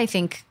in that I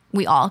think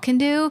we all can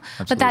do.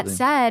 Absolutely. But that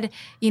said,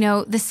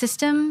 the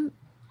system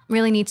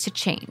really needs to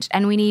change,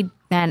 and we need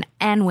men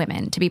and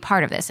women to be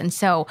part of this. And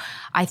so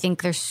I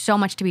think there's so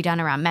much to be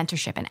done around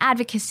mentorship and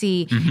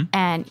advocacy.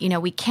 And,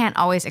 we can't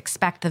always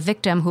expect the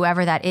victim,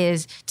 whoever that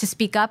is, to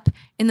speak up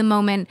in the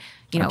moment.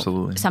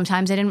 Absolutely.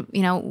 Sometimes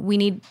we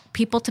need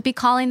people to be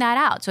calling that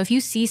out. So if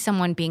you see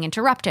someone being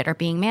interrupted or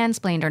being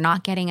mansplained or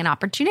not getting an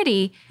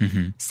opportunity,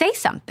 say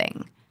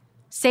something.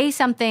 Say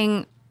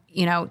something,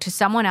 to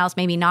someone else,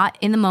 maybe not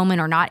in the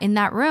moment or not in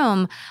that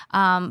room,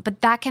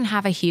 but that can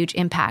have a huge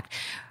impact.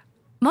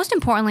 Most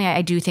importantly,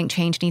 I do think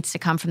change needs to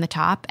come from the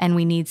top, and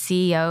we need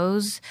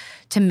CEOs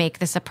to make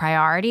this a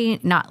priority,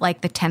 not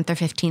like the 10th or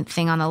 15th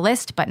thing on the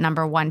list, but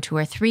number 1, 2,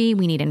 or 3.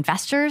 We need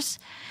investors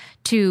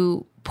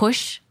to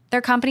push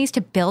their companies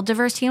to build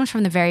diverse teams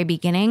from the very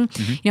beginning.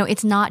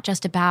 It's not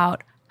just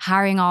about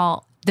hiring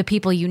all the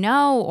people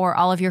or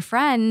all of your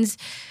friends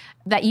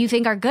that you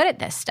think are good at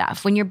this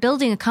stuff. When you're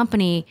building a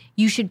company,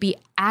 you should be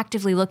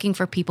actively looking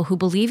for people who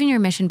believe in your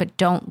mission but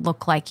don't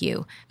look like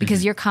you,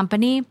 because your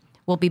company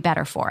will be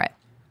better for it.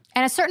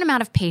 And a certain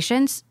amount of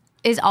patience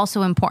is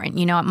also important.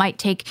 It might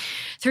take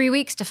 3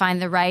 weeks to find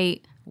the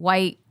right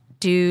white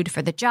dude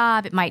for the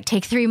job. It might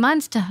take 3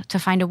 months to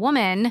find a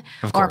woman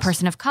or a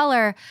person of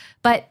color,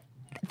 but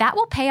that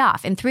will pay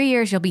off. In 3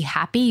 years, you'll be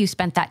happy you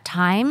spent that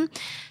time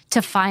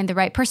to find the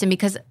right person,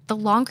 because the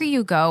longer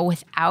you go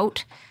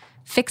without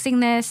fixing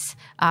this,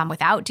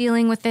 without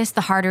dealing with this,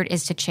 the harder it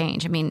is to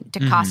change. I mean,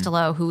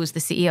 DeCostello, who was the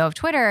CEO of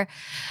Twitter,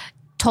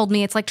 told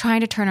me it's like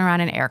trying to turn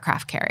around an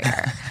aircraft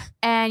carrier.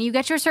 And you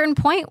get to a certain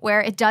point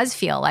where it does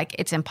feel like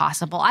it's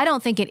impossible. I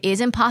don't think it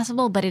is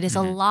impossible, but it is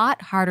a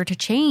lot harder to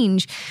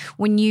change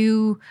when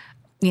you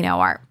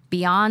are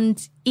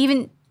beyond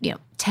even,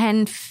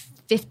 10,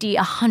 50,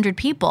 100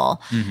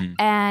 people.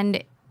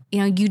 And,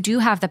 you do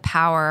have the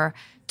power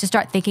to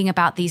start thinking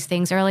about these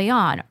things early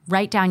on.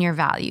 Write down your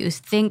values.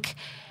 Think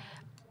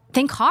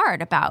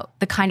hard about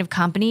the kind of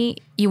company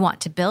you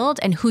want to build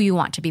and who you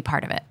want to be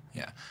part of it.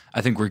 Yeah.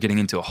 I think we're getting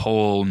into a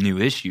whole new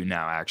issue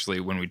now,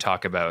 actually, when we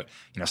talk about,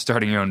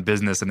 starting your own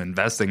business and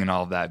investing and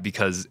all of that,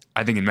 because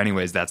I think in many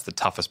ways that's the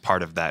toughest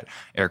part of that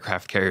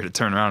aircraft carrier to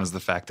turn around, is the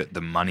fact that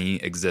the money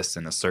exists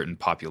in a certain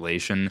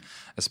population,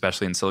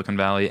 especially in Silicon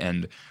Valley,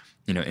 and,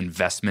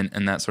 investment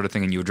and that sort of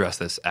thing. And you address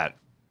this at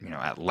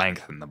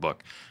length in the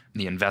book.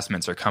 The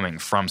investments are coming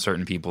from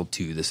certain people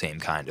to the same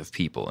kind of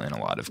people in a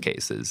lot of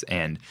cases.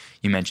 And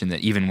you mentioned that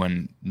even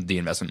when the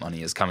investment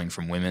money is coming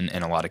from women,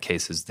 in a lot of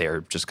cases,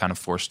 they're just kind of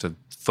forced to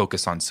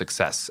focus on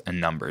success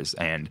and numbers.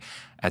 And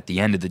at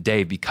the end of the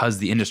day, because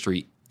the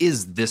industry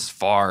is this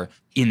far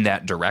in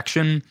that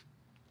direction,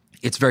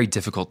 it's very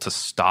difficult to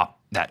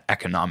stop that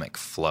economic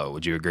flow.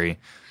 Would you agree?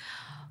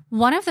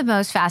 One of the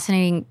most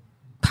fascinating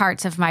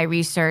parts of my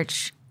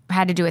research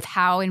had to do with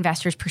how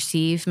investors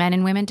perceive men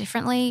and women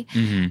differently,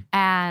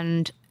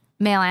 and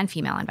male and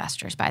female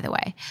investors, by the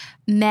way.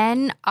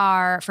 Men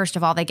are, first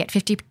of all, they get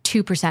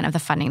 52% of the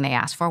funding they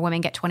ask for.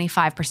 Women get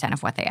 25%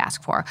 of what they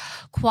ask for.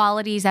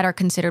 Qualities that are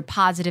considered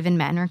positive in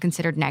men are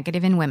considered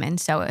negative in women.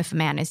 So if a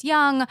man is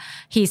young,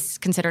 he's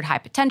considered high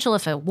potential.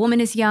 If a woman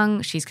is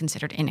young, she's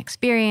considered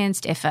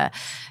inexperienced. If a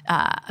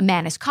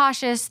man is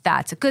cautious,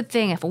 that's a good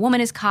thing. If a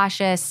woman is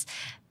cautious,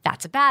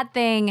 that's a bad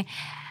thing.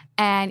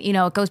 And,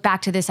 it goes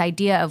back to this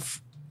idea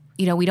of,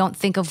 we don't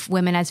think of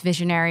women as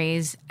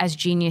visionaries, as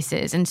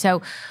geniuses. And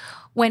so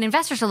when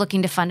investors are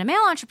looking to fund a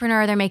male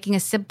entrepreneur, they're making a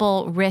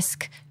simple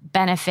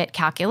risk-benefit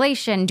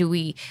calculation. Do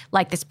we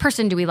like this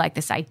person? Do we like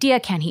this idea?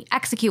 Can he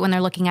execute? When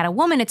they're looking at a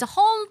woman, it's a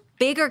whole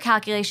bigger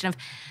calculation of,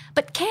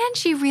 but can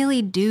she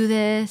really do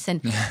this?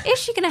 And is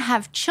she going to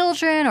have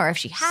children? Or if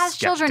she has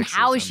children,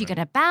 how is she going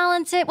to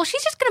balance it? Well,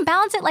 she's just going to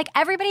balance it like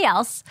everybody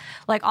else,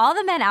 like all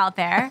the men out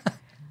there.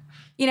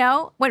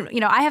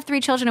 When I have 3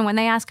 children, and when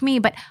they ask me,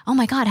 but oh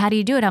my God, how do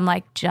you do it? I'm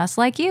like, just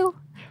like you,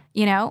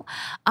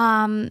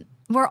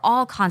 we're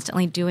all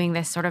constantly doing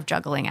this sort of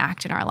juggling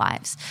act in our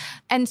lives.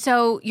 And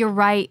so you're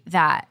right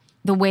that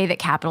the way that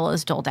capital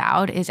is doled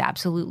out is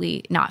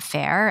absolutely not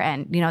fair.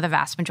 And, the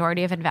vast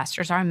majority of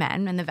investors are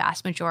men, and the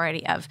vast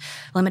majority of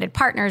limited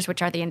partners,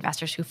 which are the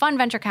investors who fund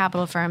venture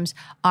capital firms,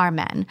 are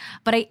men.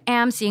 But I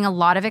am seeing a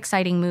lot of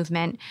exciting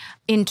movement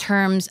in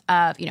terms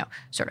of,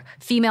 sort of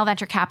female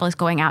venture capitalists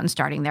going out and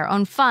starting their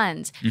own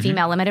funds,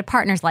 female limited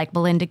partners like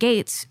Melinda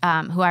Gates,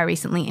 who I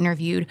recently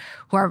interviewed,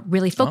 who are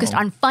really focused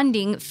on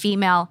funding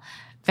female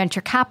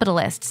venture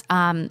capitalists,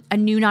 a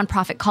new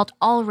nonprofit called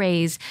All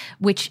Raise,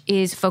 which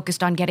is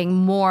focused on getting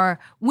more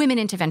women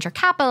into venture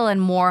capital and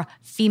more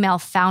female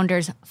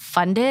founders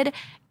funded.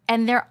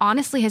 And there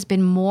honestly has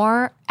been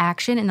more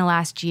action in the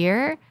last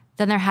year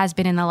than there has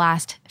been in the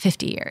last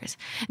 50 years.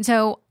 And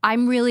so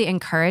I'm really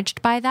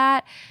encouraged by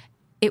that.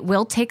 It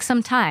will take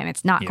some time.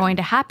 It's not going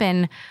to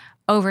happen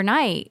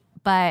overnight,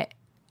 but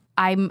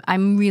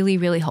I'm really,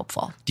 really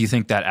hopeful. Do you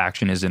think that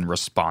action is in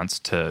response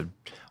to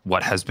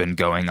what has been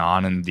going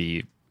on in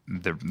the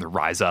the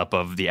rise up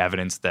of the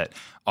evidence that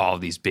all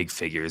these big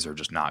figures are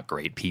just not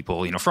great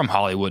people, from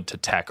Hollywood to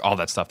tech, all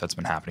that stuff that's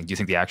been happening. Do you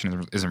think the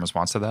action is in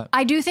response to that?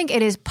 I do think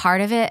it is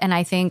part of it. And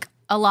I think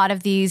a lot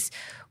of these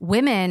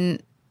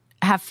women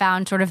have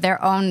found sort of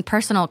their own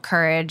personal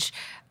courage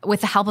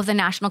with the help of the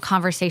national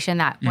conversation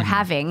that we're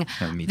having.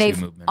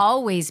 They've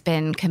always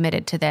been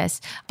committed to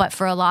this. But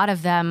for a lot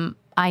of them,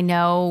 I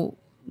know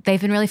they've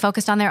been really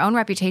focused on their own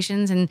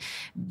reputations and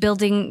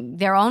building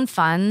their own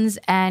funds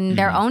and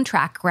their own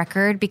track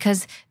record,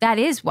 because that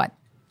is what,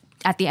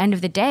 at the end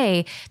of the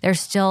day, they're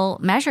still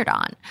measured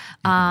on.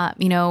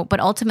 But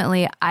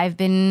ultimately, I've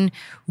been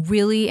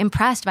really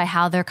impressed by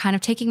how they're kind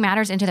of taking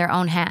matters into their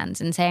own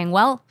hands and saying,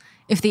 well,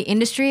 if the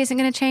industry isn't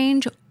going to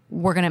change,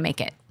 we're going to make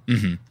it.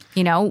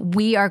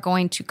 We are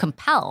going to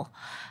compel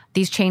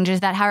these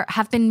changes that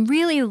have been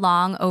really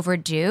long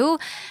overdue.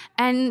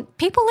 And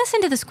people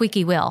listen to the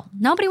squeaky wheel.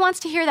 Nobody wants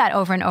to hear that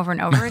over and over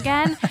and over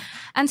again.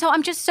 And so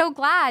I'm just so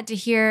glad to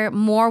hear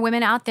more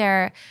women out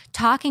there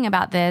talking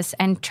about this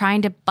and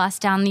trying to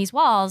bust down these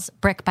walls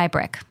brick by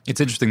brick.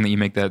 It's interesting that you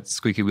make that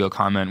squeaky wheel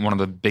comment. One of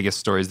the biggest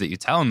stories that you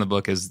tell in the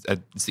book is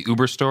it's the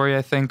Uber story,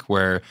 I think,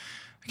 where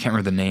I can't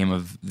remember the name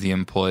of the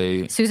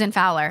employee. Susan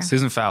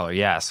Fowler,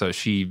 yeah. So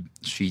she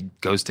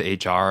goes to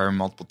HR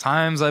multiple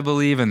times, I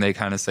believe, and they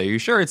kind of say, "Are you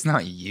sure it's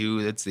not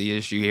you that's the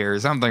issue here?" or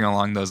something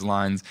along those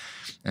lines.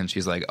 And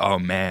she's like, "Oh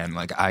man,"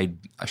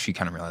 she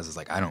kind of realizes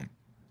I don't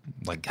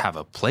have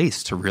a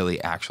place to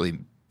really actually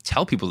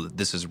tell people that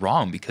this is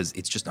wrong, because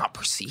it's just not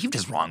perceived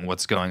as wrong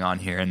what's going on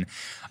here. And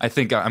I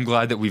think I'm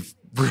glad that we've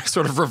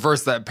sort of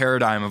reversed that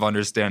paradigm of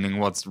understanding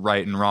what's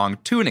right and wrong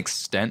to an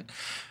extent.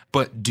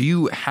 But do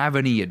you have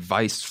any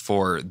advice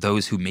for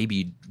those who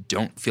maybe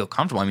don't feel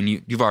comfortable? I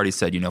mean, you've already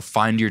said,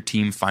 find your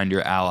team, find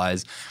your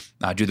allies,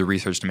 do the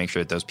research to make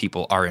sure that those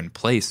people are in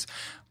place.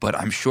 But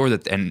I'm sure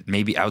that, and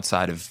maybe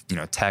outside of,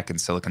 tech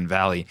and Silicon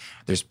Valley,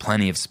 there's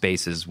plenty of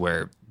spaces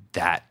where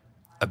that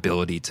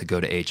ability to go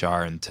to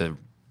HR and to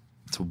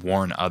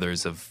warn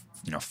others of,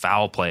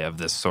 foul play of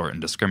this sort and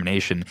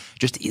discrimination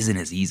just isn't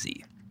as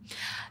easy.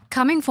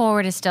 Coming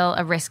forward is still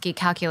a risky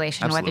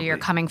calculation, Absolutely. Whether you're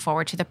coming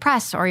forward to the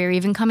press or you're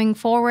even coming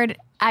forward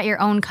at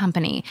your own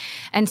company.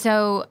 And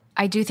so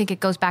I do think it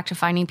goes back to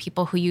finding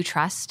people who you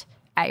trust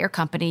at your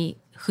company,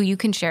 who you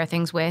can share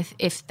things with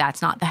if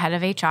that's not the head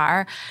of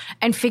HR,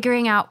 and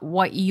figuring out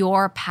what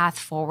your path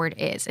forward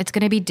is. It's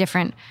going to be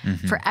different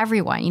for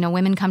everyone.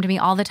 Women come to me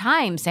all the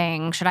time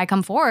saying, should I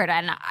come forward?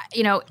 And,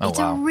 it's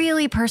a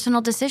really personal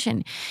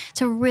decision.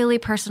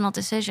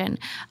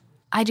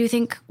 I do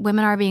think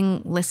women are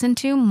being listened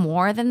to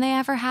more than they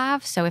ever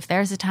have. So if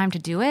there's a time to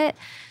do it,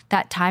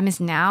 that time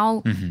is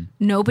now.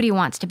 Nobody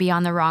wants to be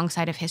on the wrong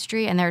side of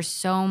history. And there's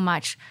so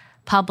much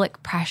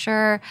public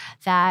pressure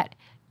that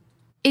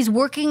is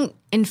working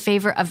in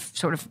favor of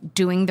sort of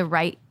doing the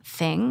right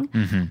thing.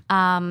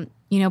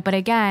 But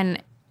again,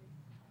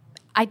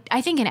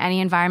 I think in any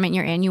environment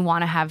you're in, you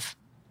want to have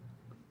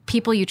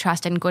people you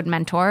trust and good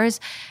mentors.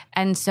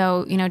 And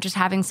so, just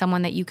having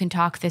someone that you can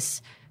talk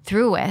this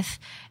through with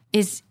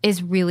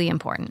is really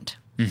important.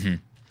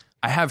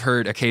 I have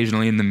heard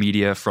occasionally in the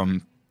media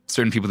from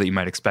certain people that you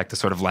might expect the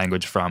sort of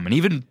language from, and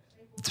even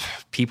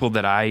people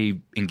that I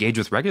engage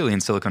with regularly in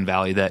Silicon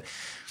Valley, that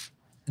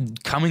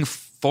coming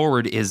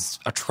forward is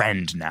a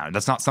trend now.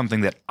 That's not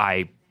something that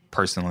I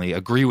personally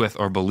agree with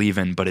or believe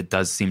in, but it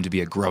does seem to be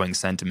a growing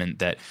sentiment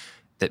that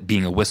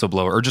being a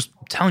whistleblower or just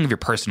telling of your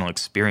personal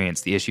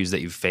experience, the issues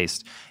that you've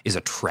faced, is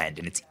a trend,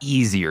 and it's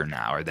easier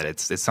now, or that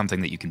it's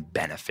something that you can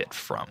benefit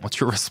from. What's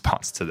your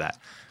response to that?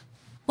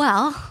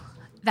 Well,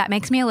 that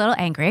makes me a little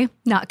angry,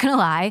 not gonna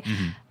lie.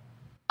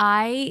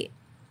 I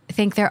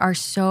think there are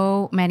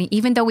so many,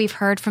 even though we've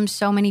heard from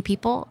so many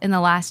people in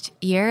the last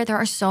year, there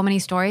are so many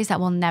stories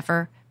that will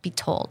never be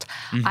told.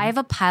 I have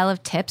a pile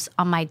of tips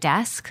on my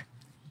desk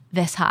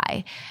this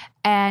high,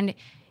 and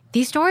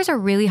these stories are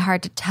really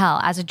hard to tell.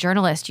 As a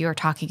journalist, you're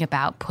talking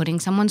about putting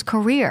someone's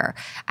career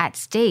at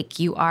stake.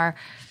 You are,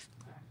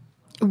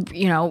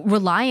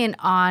 reliant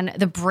on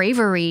the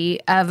bravery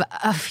of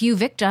a few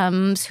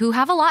victims who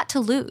have a lot to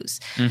lose.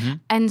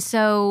 And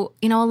so,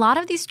 a lot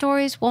of these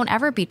stories won't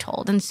ever be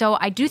told. And so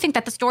I do think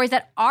that the stories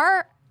that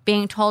are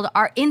being told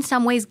are in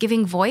some ways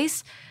giving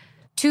voice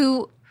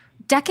to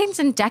decades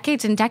and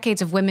decades and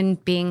decades of women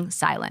being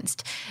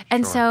silenced.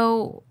 And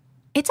so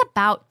it's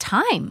about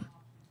time.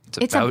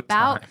 It's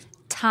about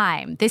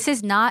time. This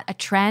is not a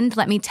trend,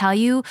 let me tell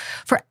you.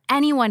 For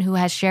anyone who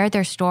has shared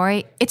their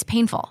story, it's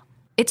painful.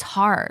 It's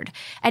hard.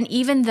 And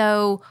even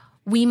though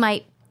we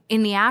might,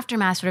 in the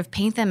aftermath, sort of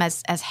paint them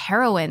as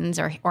heroines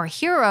or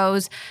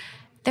heroes,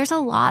 there's a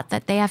lot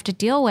that they have to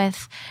deal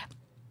with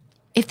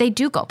if they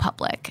do go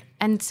public.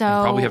 And so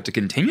probably have to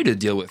continue to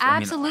deal with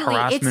absolutely.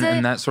 Harassment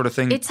and that sort of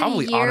thing. It's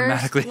probably a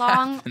automatically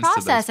long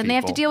process, and they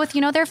have to deal with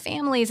their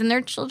families and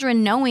their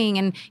children knowing,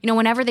 and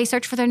whenever they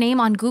search for their name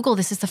on Google,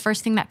 this is the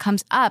first thing that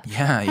comes up.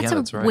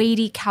 That's a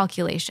weighty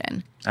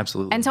calculation.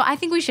 Absolutely. And so I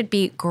think we should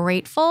be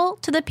grateful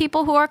to the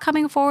people who are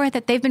coming forward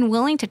that they've been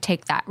willing to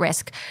take that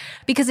risk,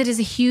 because it is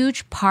a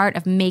huge part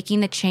of making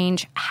the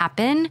change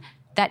happen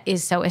that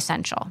is so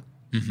essential.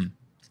 Mm-hmm.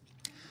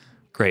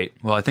 Great.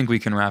 Well, I think we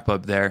can wrap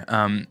up there.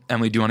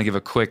 Emily, do you want to give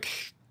a quick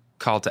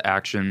call to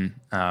action,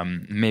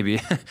 maybe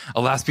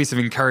a last piece of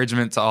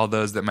encouragement to all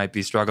those that might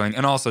be struggling,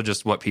 and also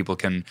just how people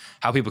can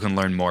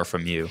learn more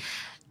from you?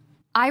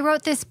 I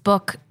wrote this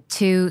book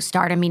to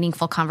start a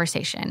meaningful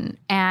conversation,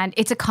 and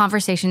it's a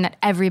conversation that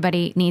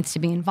everybody needs to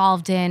be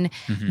involved in,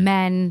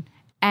 men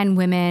and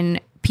women,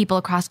 people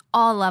across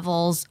all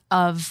levels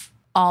of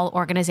all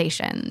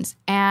organizations.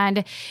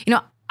 And,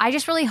 I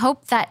just really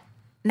hope that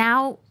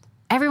now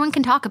everyone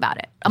can talk about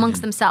it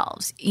amongst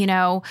themselves.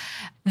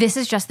 This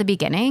is just the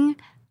beginning,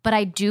 but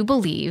I do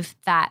believe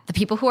that the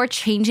people who are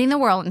changing the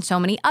world in so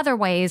many other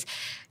ways,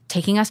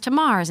 taking us to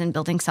Mars and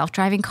building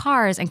self-driving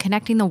cars and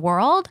connecting the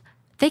world,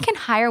 they can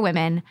hire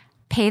women,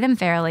 pay them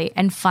fairly,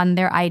 and fund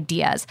their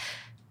ideas.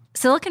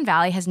 Silicon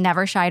Valley has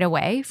never shied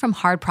away from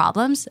hard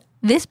problems.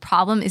 This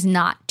problem is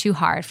not too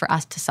hard for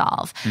us to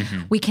solve.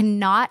 We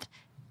cannot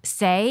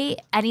say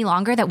any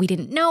longer that we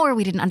didn't know or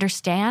we didn't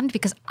understand,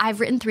 because I've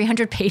written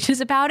 300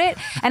 pages about it.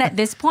 And at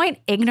this point,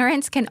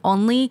 ignorance can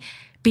only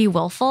be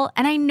willful.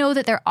 And I know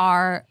that there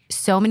are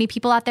so many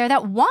people out there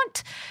that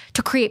want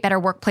to create better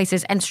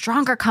workplaces and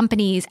stronger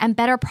companies and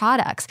better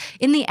products.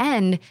 In the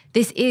end,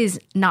 this is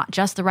not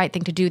just the right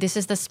thing to do. This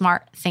is the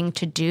smart thing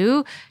to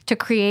do to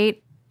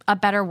create a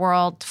better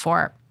world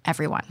for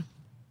everyone.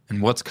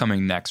 And what's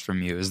coming next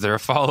from you? Is there a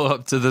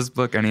follow-up to this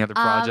book? Any other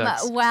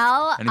projects?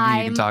 Anything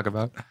you can talk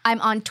about?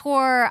 I'm on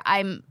tour.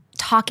 I'm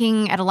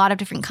talking at a lot of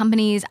different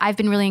companies. I've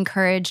been really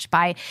encouraged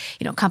by,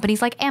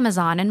 companies like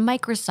Amazon and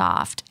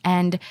Microsoft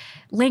and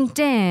LinkedIn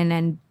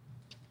and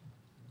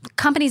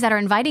companies that are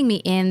inviting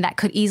me in that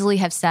could easily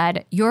have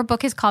said, your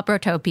book is called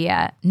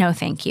Brotopia. No,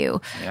 thank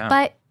you. Yeah.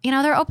 But,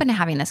 they're open to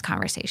having this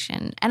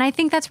conversation. And I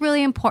think that's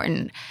really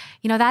important.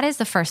 That is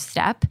the first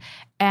step.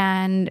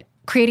 And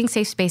creating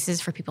safe spaces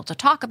for people to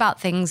talk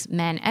about things,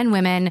 men and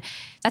women,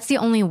 that's the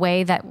only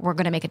way that we're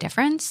going to make a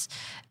difference.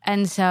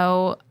 And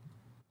so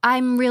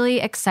I'm really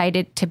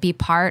excited to be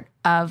part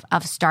of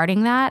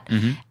starting that.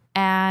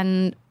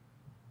 And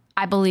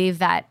I believe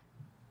that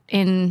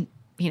in,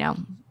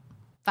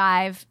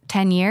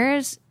 5-10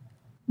 years,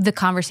 the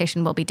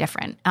conversation will be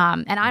different.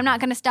 And I'm not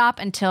going to stop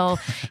until,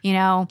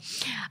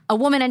 a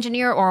woman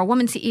engineer or a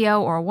woman CEO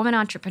or a woman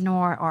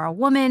entrepreneur or a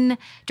woman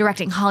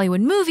directing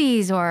Hollywood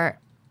movies or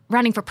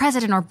running for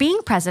president or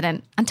being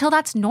president, until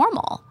that's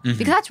normal.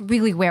 Because that's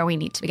really where we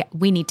need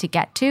to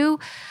get to.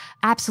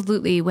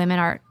 Absolutely,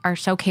 women are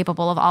so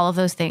capable of all of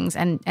those things,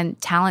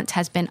 and talent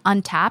has been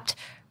untapped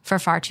for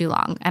far too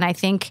long. And I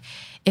think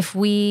if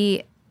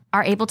we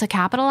are able to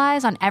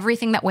capitalize on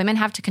everything that women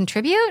have to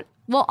contribute,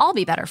 we'll all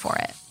be better for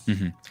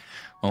it.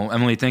 Well,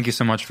 Emily, thank you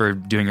so much for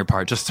doing your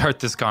part to start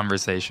this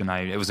conversation.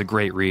 It was a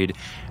great read.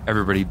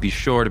 Everybody be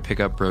sure to pick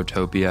up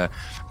Brotopia,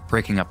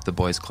 Breaking Up the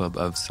Boys Club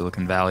of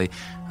Silicon Valley.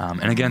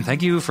 And again,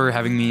 thank you for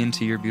having me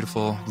into your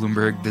beautiful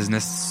Bloomberg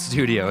business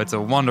studio. It's a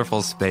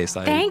wonderful space.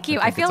 Thank you.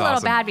 I feel a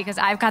little bad because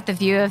I've got the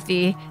view of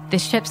the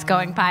ships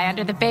going by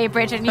under the Bay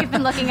Bridge, and you've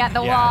been looking at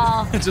the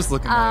wall. Just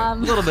looking at a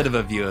little bit of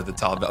a view of the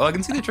tall building. I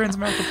can see the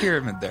Transamerica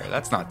Pyramid there.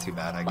 That's not too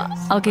bad, I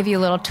guess. I'll give you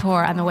a little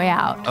tour on the way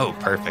out. Oh,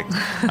 perfect.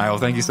 All right, well,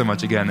 thank you so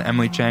much again.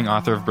 Emily Chang,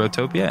 author of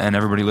Brotopia, and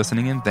everybody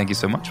listening in, thank you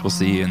so much. We'll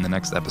see you in the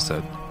next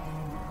episode.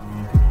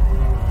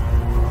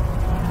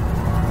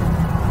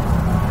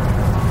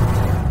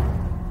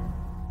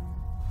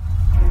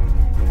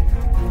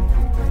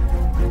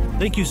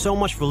 Thank you so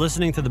much for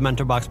listening to the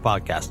Mentor Box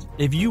podcast.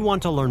 If you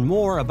want to learn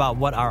more about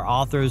what our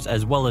authors,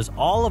 as well as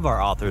all of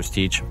our authors,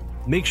 teach,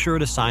 make sure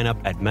to sign up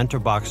at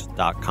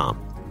mentorbox.com.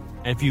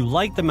 And if you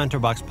like the Mentor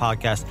Box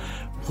podcast,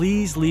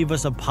 please leave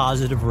us a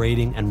positive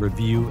rating and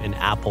review in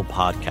Apple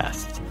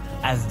Podcasts,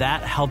 as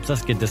that helps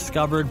us get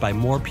discovered by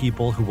more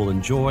people who will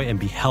enjoy and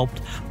be helped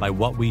by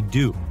what we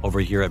do over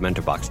here at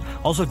Mentor Box.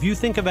 Also, if you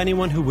think of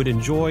anyone who would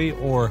enjoy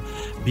or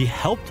be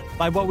helped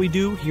by what we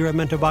do here at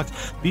Mentor Box,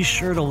 be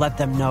sure to let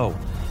them know.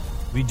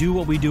 We do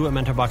what we do at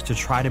Mentor Box to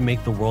try to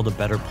make the world a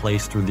better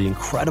place through the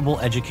incredible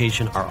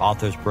education our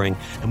authors bring,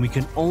 and we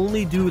can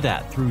only do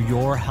that through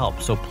your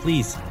help. So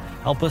please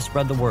help us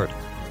spread the word.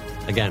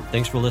 Again,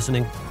 thanks for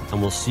listening,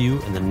 and we'll see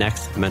you in the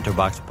next Mentor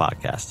Box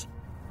podcast.